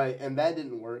 right? And that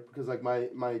didn't work because like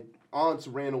my aunts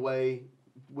ran away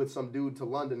with some dude to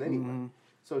London anyway.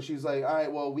 So she's like, all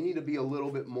right, well we need to be a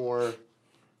little bit more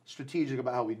strategic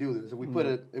about how we do this. If we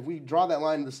if we draw that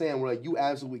line in the sand, we're like, you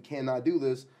absolutely cannot do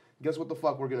this. Guess what the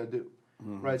fuck we're gonna do,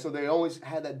 right? So they always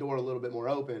had that door a little bit more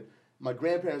open. My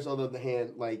grandparents, on the other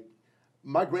hand, like.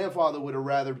 My grandfather would have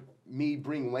rather me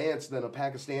bring Lance than a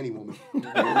Pakistani woman.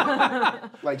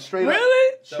 Like straight up.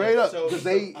 Really? Straight up. So-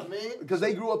 Because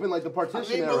they grew up in like the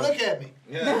partition But era. look at me.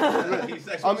 Yeah. He's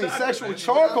Sexual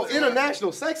charcoal,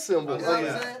 international sex symbol. You know what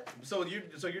Like, I'm saying?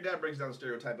 So your dad breaks down the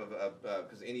stereotype of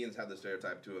because Indians have the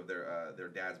stereotype too of their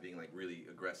dads being like really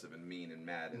aggressive and mean and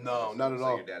mad. And No, not at so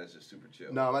all. Your dad is just super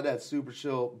chill. no, my dad's super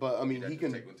chill, but I mean Your dad he just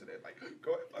can take one today like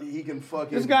go ahead. he can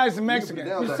fucking. This guy's he can Mexican.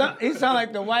 put He down, sound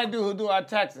like the white dude who do our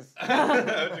taxes. he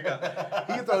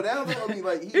can throw down. I mean,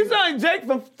 like He sound like Jake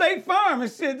from State Farm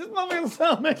and shit. This motherfucker sound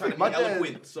Trying to Mexican. be My dad-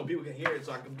 eloquent so people can hear it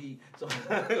so I can be so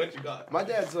what you got. my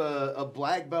dad's a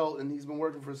black belt and he's been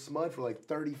working for SMUD for like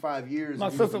 35 years. My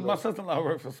And he was in the- sister-in-law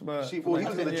works for Spud. He was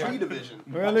in the 10 years. tree division.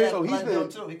 Really? So he's Black been.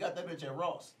 belt too. He got that bitch at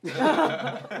Ross.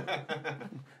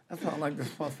 That sound like this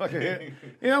motherfucker here.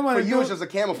 You know what For I'm you, gonna it's do? just a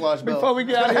camouflage belt. Before we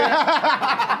get out of here,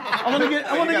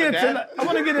 I want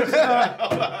to get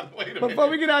into. Before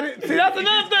we get out of here, see that's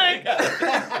another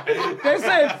thing. They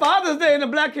say Father's Day in the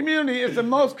black community is the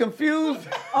most confused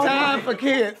time for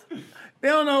kids. They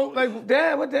don't know, like,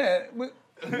 Dad, what Dad?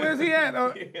 Where's he at?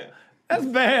 That's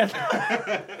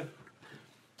bad.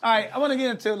 All right, I want to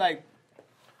get into like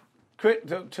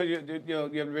to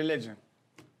your religion.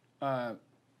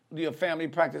 Your family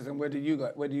practice and where do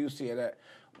you see it at?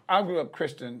 I grew up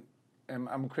Christian, and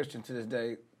I'm a Christian to this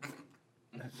day.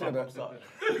 Shut up. Sorry.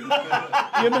 You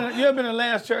ever been in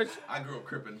Lance Church? I grew up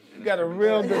crippin'. You got a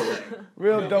real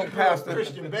dope pastor.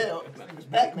 Christian Bale. He was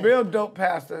Batman. Real dope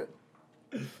pastor.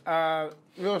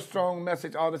 Real strong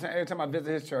message all the time. Every time I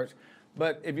visit his church.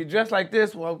 But if you dress like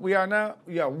this, well, we are now,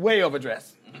 you are way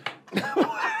overdressed.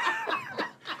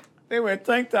 They wear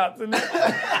tank tops and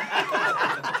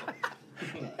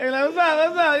Hey, what's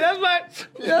up?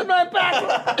 That's my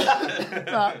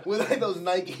pastor. With like those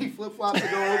Nike flip flops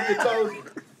that go over your toes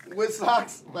with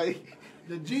socks, like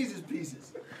The Jesus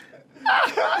pieces.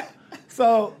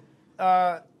 So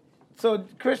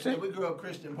Christian. Yeah, we grew up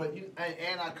Christian, but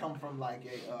and I come from like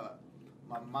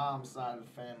my mom's side of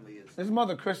the family is. His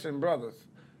mother Christian brothers.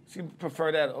 She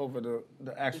preferred that over the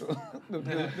actual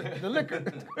the liquor.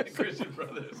 Christian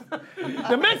brothers.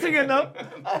 The Mexican though.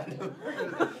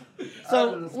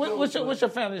 So what's your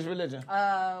family's religion?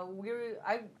 I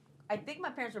think my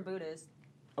parents were Buddhist.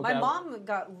 Okay. My mom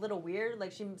got a little weird.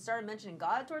 Like she started mentioning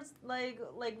God towards like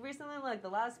recently, like the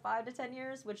last 5 to 10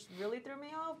 years, which really threw me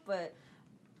off. But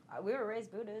we were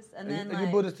raised Buddhist, and then Are you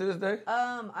Buddhist to this day?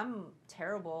 I'm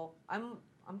terrible. I'm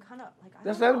kind of like. I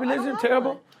That's don't that know. I don't religion have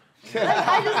terrible? one.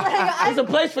 Like, There's a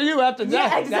place for you after Yeah,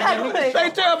 that. exactly. Stay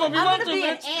terrible if you I'm want gonna to, be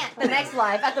an bitch. ant the next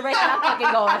life at the rate that I'm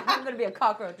fucking going. I'm gonna be a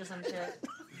cockroach or some shit.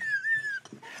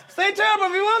 Stay terrible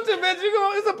if you want to, bitch.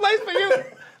 It's a place for you.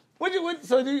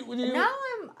 Now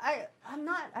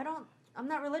I'm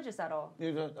not religious at all.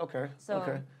 Okay. So,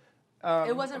 Okay.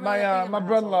 it wasn't really a thing in my my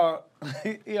brother-in-law.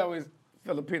 He always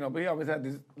Filipino, but he always had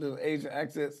these little Asian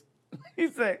accents. He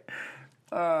say,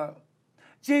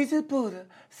 Jesus Buddha,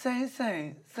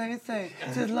 same,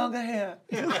 just longer hair.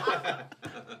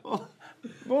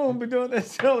 Boom, be doing that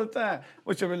shit all the time.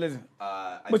 What's your religion?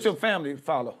 What's your family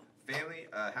follow? Family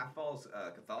half follows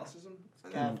Catholicism,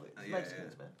 And Catholics, yeah,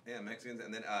 Mexicans, man. Yeah, Mexicans,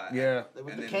 and then Yeah. With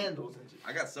and the then candles and shit.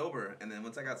 I got sober, and then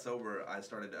once I got sober, I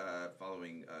started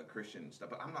following Christian stuff.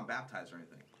 But I'm not baptized or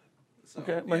anything. So,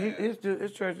 Okay, but yeah.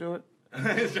 his church do it.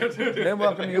 It's true, too. They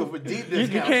welcome Go you. for deep You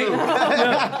discount.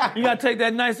 can't. You gotta take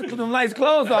that them nice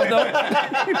clothes off though.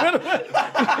 You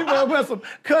better wear some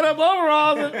cut up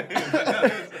overalls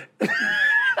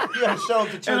You gotta show up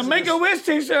to church. and a Make a Wish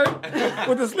T-shirt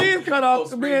with the sleeves cut off.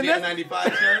 to be Spring in Jam this.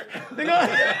 95 shirt. They go-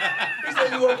 You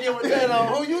said you walk in with that on.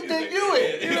 Who you think you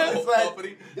is? You know, It's like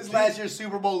company. this last year's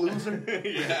Super Bowl loser.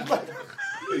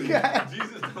 Yeah.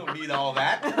 Jesus don't need all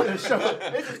that.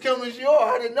 This is coming as you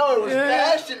are. I didn't know it was Yeah.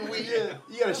 Fashion Week.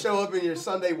 You gotta show up in your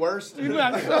Sunday worst. You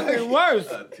got something worse.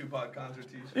 Tupac concert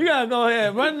t-shirt. You gotta go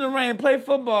ahead, run in the rain, play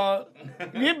football,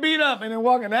 get beat up, and then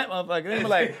walk in that motherfucker. They be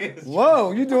like,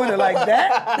 "Whoa, you doing it like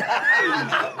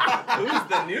that?" Who's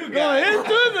the new Go guy? ahead,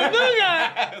 do the new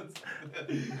guy.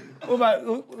 What about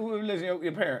who religion?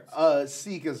 Your parents?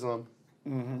 Sikhism.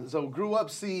 So grew up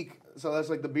Sikh. So that's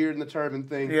like the beard and the turban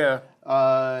thing. Yeah,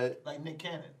 Like Nick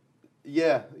Cannon.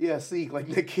 Yeah, Sikh like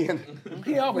Nick Cannon.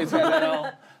 he always had that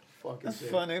on. Fucking That's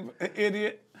shit. funny,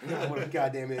 idiot. What a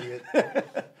goddamn idiot.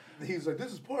 He was like,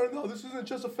 "This is part of no. This isn't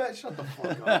just a fat. Shut the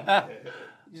fuck up.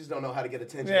 You just don't know how to get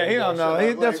attention. Yeah, he don't know. Shut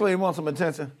up. That's Like, why he wants some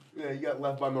attention. Yeah, you got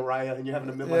left by Mariah and you're having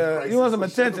a midlife Yeah, crisis. he wants some So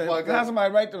shut the attention. fuck Have up.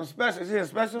 somebody write them specials. Is he a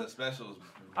special? The specials.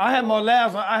 I have more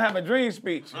laughs when I have a dream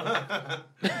speech.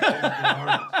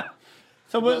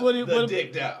 So what do you? The What,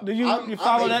 dick down. do you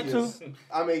follow that too? atheist.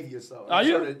 I'm atheist though. Are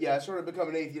you? I started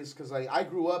becoming atheist because I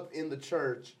grew up in the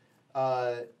church,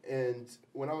 and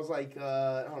when I was like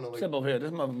I don't know, like Step over here.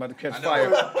 This mother about to catch I know.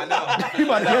 fire. I know. You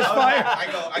about to catch fire. I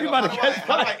go. You about to how do catch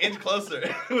how do fire. I inch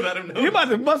closer without him knowing? You about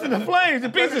to bust in the flames, you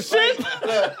piece of shit.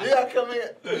 Look, you gotta come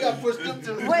here. You gotta push them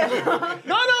to Wait, Going over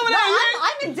no, there.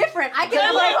 I'm indifferent. I Hey,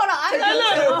 can look. wait. Hold on.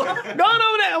 Hey, look. Going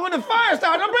over there. When the fire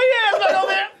starts, don't bring your ass back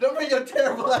over here. Don't bring your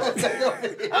terrible ass back over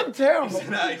here. I'm terrible.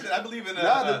 Nah, he said, I believe in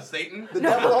Satan. the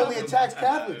devil only attacks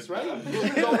Catholics, right?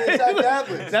 He only attacks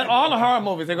Catholics. That all the horror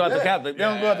movies they go after Yeah. Catholic. They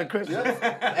don't go after Christians.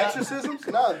 Exorcisms?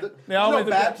 No, They always no do.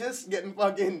 Baptists getting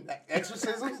fucking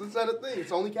exorcisms. It's not a thing.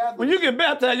 It's only Catholics. When you get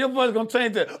baptized, your voice gonna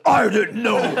change to I didn't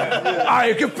know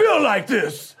I can feel like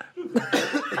this. I'm like,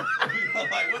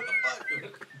 what the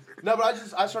fuck? No, but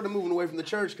I started moving away from the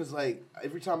church because like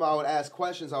every time I would ask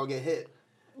questions, I would get hit.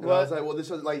 And I What? was like, well,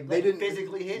 this is like they didn't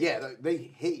physically hit? Yeah, they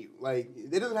hit you. Like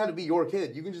it doesn't have to be your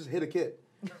kid. You can just hit a kid.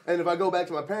 And if I go back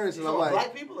to my parents and I'm like,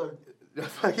 black people are.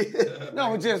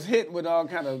 No, it's just hit with all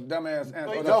kind of dumbass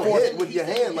answers. no, hit with your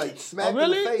hand, like smack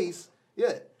really? in the face.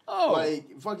 Yeah. Oh.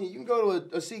 Like fucking, you can go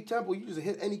to a Sikh temple. You just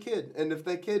hit any kid, and if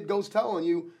that kid goes telling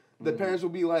you, the parents will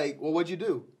be like, well, what'd you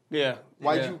do? Yeah.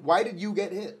 Why did you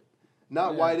get hit?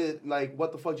 Not why did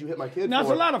what the fuck did you hit my kid Now, for?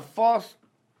 there's a lot of false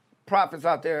prophets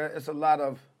out there. It's a lot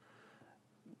of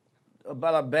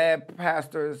bad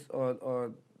pastors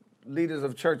or leaders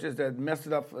of churches that mess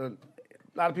it up. A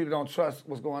lot of people don't trust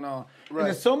what's going on. Right. And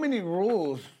there's so many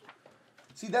rules.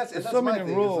 See, that's so my many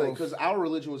thing. rules. Because our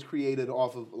religion was created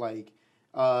off of like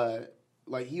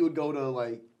he would go to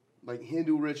like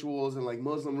Hindu rituals and like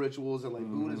Muslim rituals and like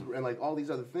Buddhist and like all these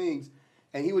other things,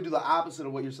 and he would do the opposite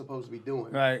of what you're supposed to be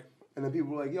doing. Right. And then people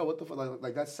were like, "Yo, what the fuck?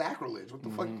 Like that's sacrilege. What the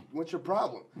fuck? What's your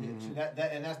problem?"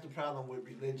 And that's the problem with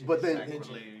religion. But then-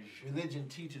 religion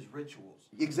teaches rituals.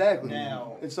 Exactly.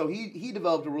 Now- And so he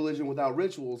developed a religion without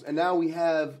rituals, and now we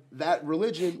have that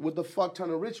religion with a fuck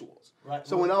ton of rituals. Right.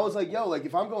 So when I was like, "Yo, like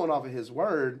if I'm going off of his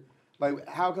word, like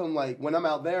how come like when I'm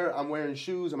out there, I'm wearing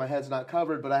shoes and my head's not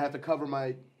covered, but I have to cover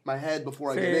my head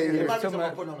before I get in You here?" There's might be so talking about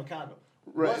much- putting on a condom.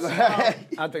 Right.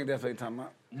 What's, I think that's what you're talking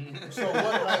about. so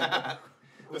what?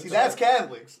 Like, See, that's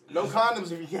Catholics. No condoms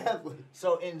if you're Catholic.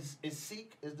 so is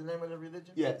Sikh is the name of the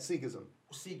religion? Yeah, Sikhism.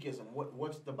 Sikhism.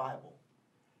 What's the Bible?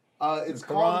 It's The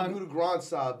called Quran? the Guru Granth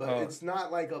Sahib, but Oh. it's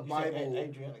not like a You said Bible.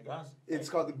 Adriana Grande. It's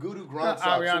called the Guru Granth Not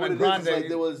Sahib. So Ariana what it is Grande. like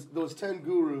there was 10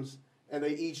 gurus, and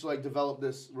they each like developed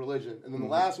this religion. And then the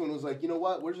last one was like, you know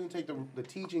what? We're just gonna take the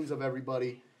teachings of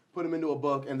everybody, put them into a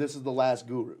book, and this is the last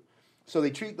guru. So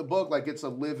they treat the book like it's a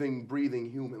living, breathing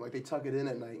human. Like they tuck it in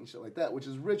at night and shit like that, which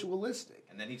is ritualistic.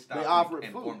 And then he They stopped offer and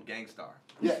it food. formed Gangstar.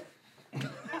 Yeah.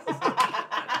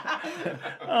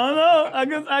 I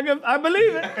don't know. I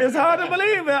believe it. It's hard to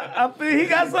believe it. I feel he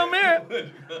got something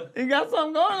here. He got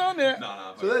something going on there.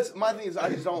 No. So that's my thing is I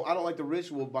don't like the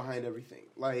ritual behind everything.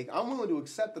 Like I'm willing to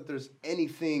accept that there's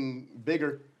anything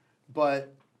bigger,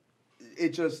 but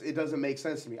it doesn't make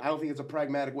sense to me. I don't think it's a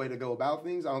pragmatic way to go about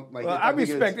things. I don't like. Well, I think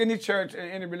it's- respect any church and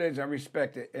any religion. I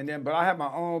respect it, but I have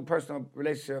my own personal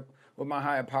relationship with my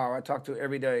higher power. I talk to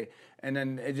every day, and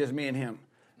then it's just me and him.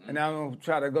 And I don't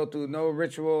try to go through no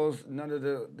rituals, none of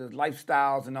the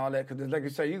lifestyles and all that. Because like you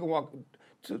say, you can walk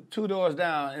two doors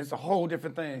down, and it's a whole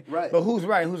different thing. Right. But who's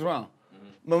right, who's wrong?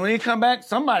 But when he come back,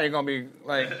 somebody gonna be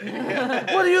like,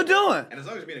 "What are you doing?" And as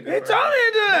long as you're being a He good told me person.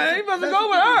 to do that. He supposed to That's go the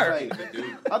with thing, her. is,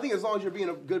 like, I think as long as you're being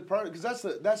a good person, because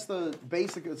that's the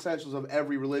basic essentials of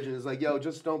every religion. Is like, yo,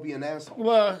 just don't be an asshole.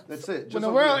 Well, That's it. Just when the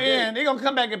don't be a world dick. ends, he gonna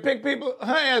come back and pick people.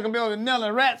 Her ass gonna be over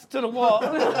nailing rats to the wall.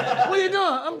 What are you doing?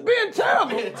 I'm being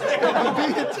terrible.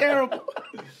 I'm being terrible.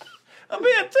 I'm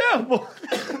being terrible.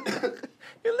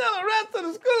 You nailing rats to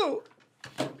the school.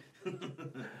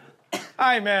 All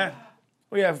right, man.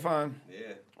 We had fun.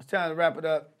 Yeah. It's time to wrap it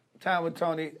up. Time with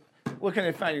Tony. Where can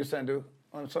they find you, Sandu?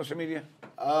 On social media?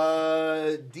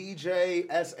 DJ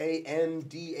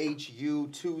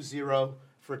SANDHU20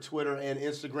 for Twitter and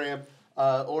Instagram.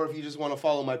 Or if you just want to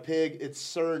follow my pig, it's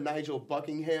Sir Nigel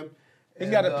Buckingham. He's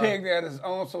got a pig there at his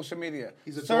own social media.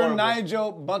 He's Sir adorable.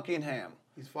 Nigel Buckingham.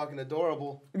 He's fucking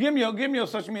adorable. Give me your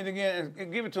social media again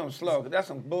and give it to him slow, because that's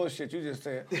some bullshit you just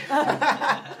said.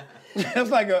 It's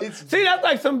like that's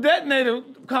like some detonator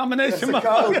combination. That's the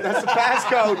code. That's the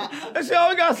passcode. That shit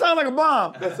always gotta sound like a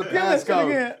bomb. That's the Give me that shit passcode.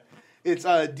 again. It's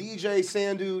DJ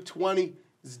Sandu20.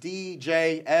 It's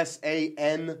DJ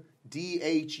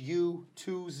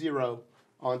SANDHU20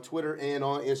 on Twitter and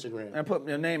on Instagram. I put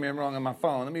your name in wrong on my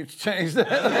phone. Let me change that.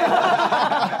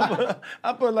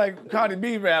 I put like Cardi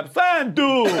B rap.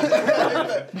 Sandu.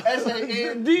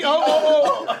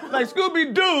 D-O-O-O. Like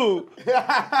Scooby Doo.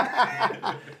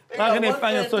 How can they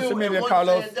find your social media,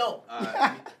 Carlos?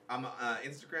 I'm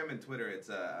Instagram and Twitter. It's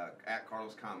at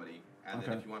Carlos Comedy. And then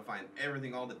Okay. if you want to find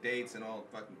everything, all the dates and all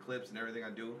fucking clips and everything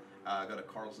I do, go to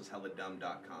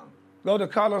carlosishelladumb.com. Go to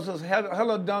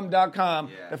carlosishellodumb.com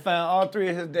Yeah. to find all three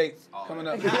of his dates coming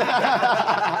up. For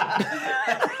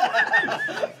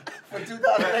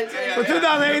 2018. For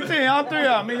 2018, all three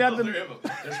of them. He got All three the of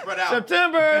them. They're spread out.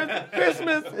 September,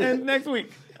 Christmas, and next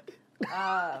week.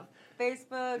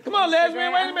 Facebook. Come on,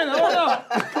 lesbian. Wait a minute. Hold on.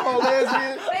 Come on,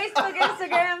 lesbian. Facebook,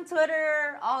 Instagram,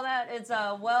 Twitter, all that. It's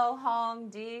Well Hong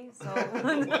D. So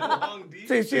Long D.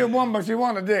 See, she a woman, but she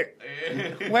want a dick.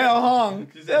 Well hung.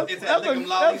 She said, it's at That's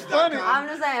lickumlollies.com. funny. I'm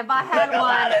just saying, if I had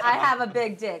one, I have a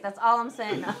big dick. That's all I'm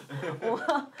saying now.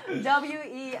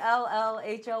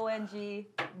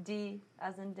 WELLHONGD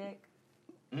as in dick.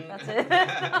 That's it.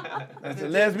 That's a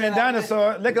lesbian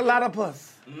dinosaur. Lick a lot of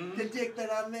puss. The dick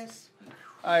that I miss.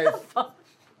 All right.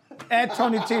 And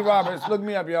Tony T. Roberts. Look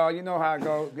me up, y'all. You know how I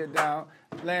go. Get down.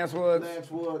 Lance Woods.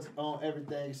 Lance Woods on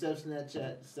everything except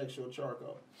Snapchat, sexual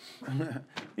charcoal.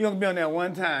 You gonna be on there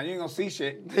one time. You ain't gonna see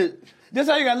shit. This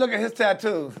how you gotta look at his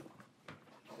tattoos.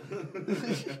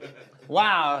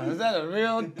 Wow, is that a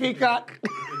real peacock?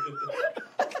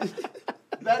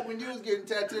 Back when you was getting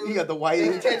tattoos, You got the white they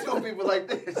ink. tattoo people like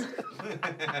this.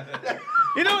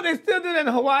 You know they still do that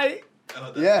in Hawaii?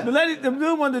 Yeah. The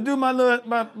dude wanted to do my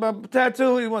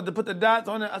tattoo. He wanted to put the dots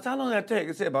on it. I said, how long did that take?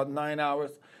 He said about 9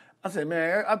 hours. I said,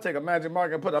 man, I'll take a magic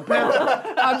marker and put a panther.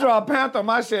 I draw a panther on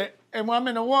my shit, and when I'm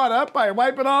in the water, I'll probably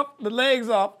wipe it off, the legs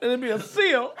off, and it'll be a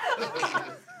seal.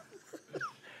 I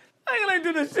ain't gonna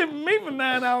do this shit for me for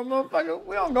 9 hours, motherfucker.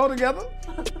 We don't go together.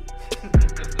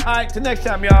 All right, till next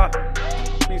time, y'all.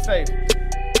 Be safe.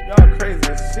 Y'all crazy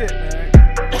as shit, man.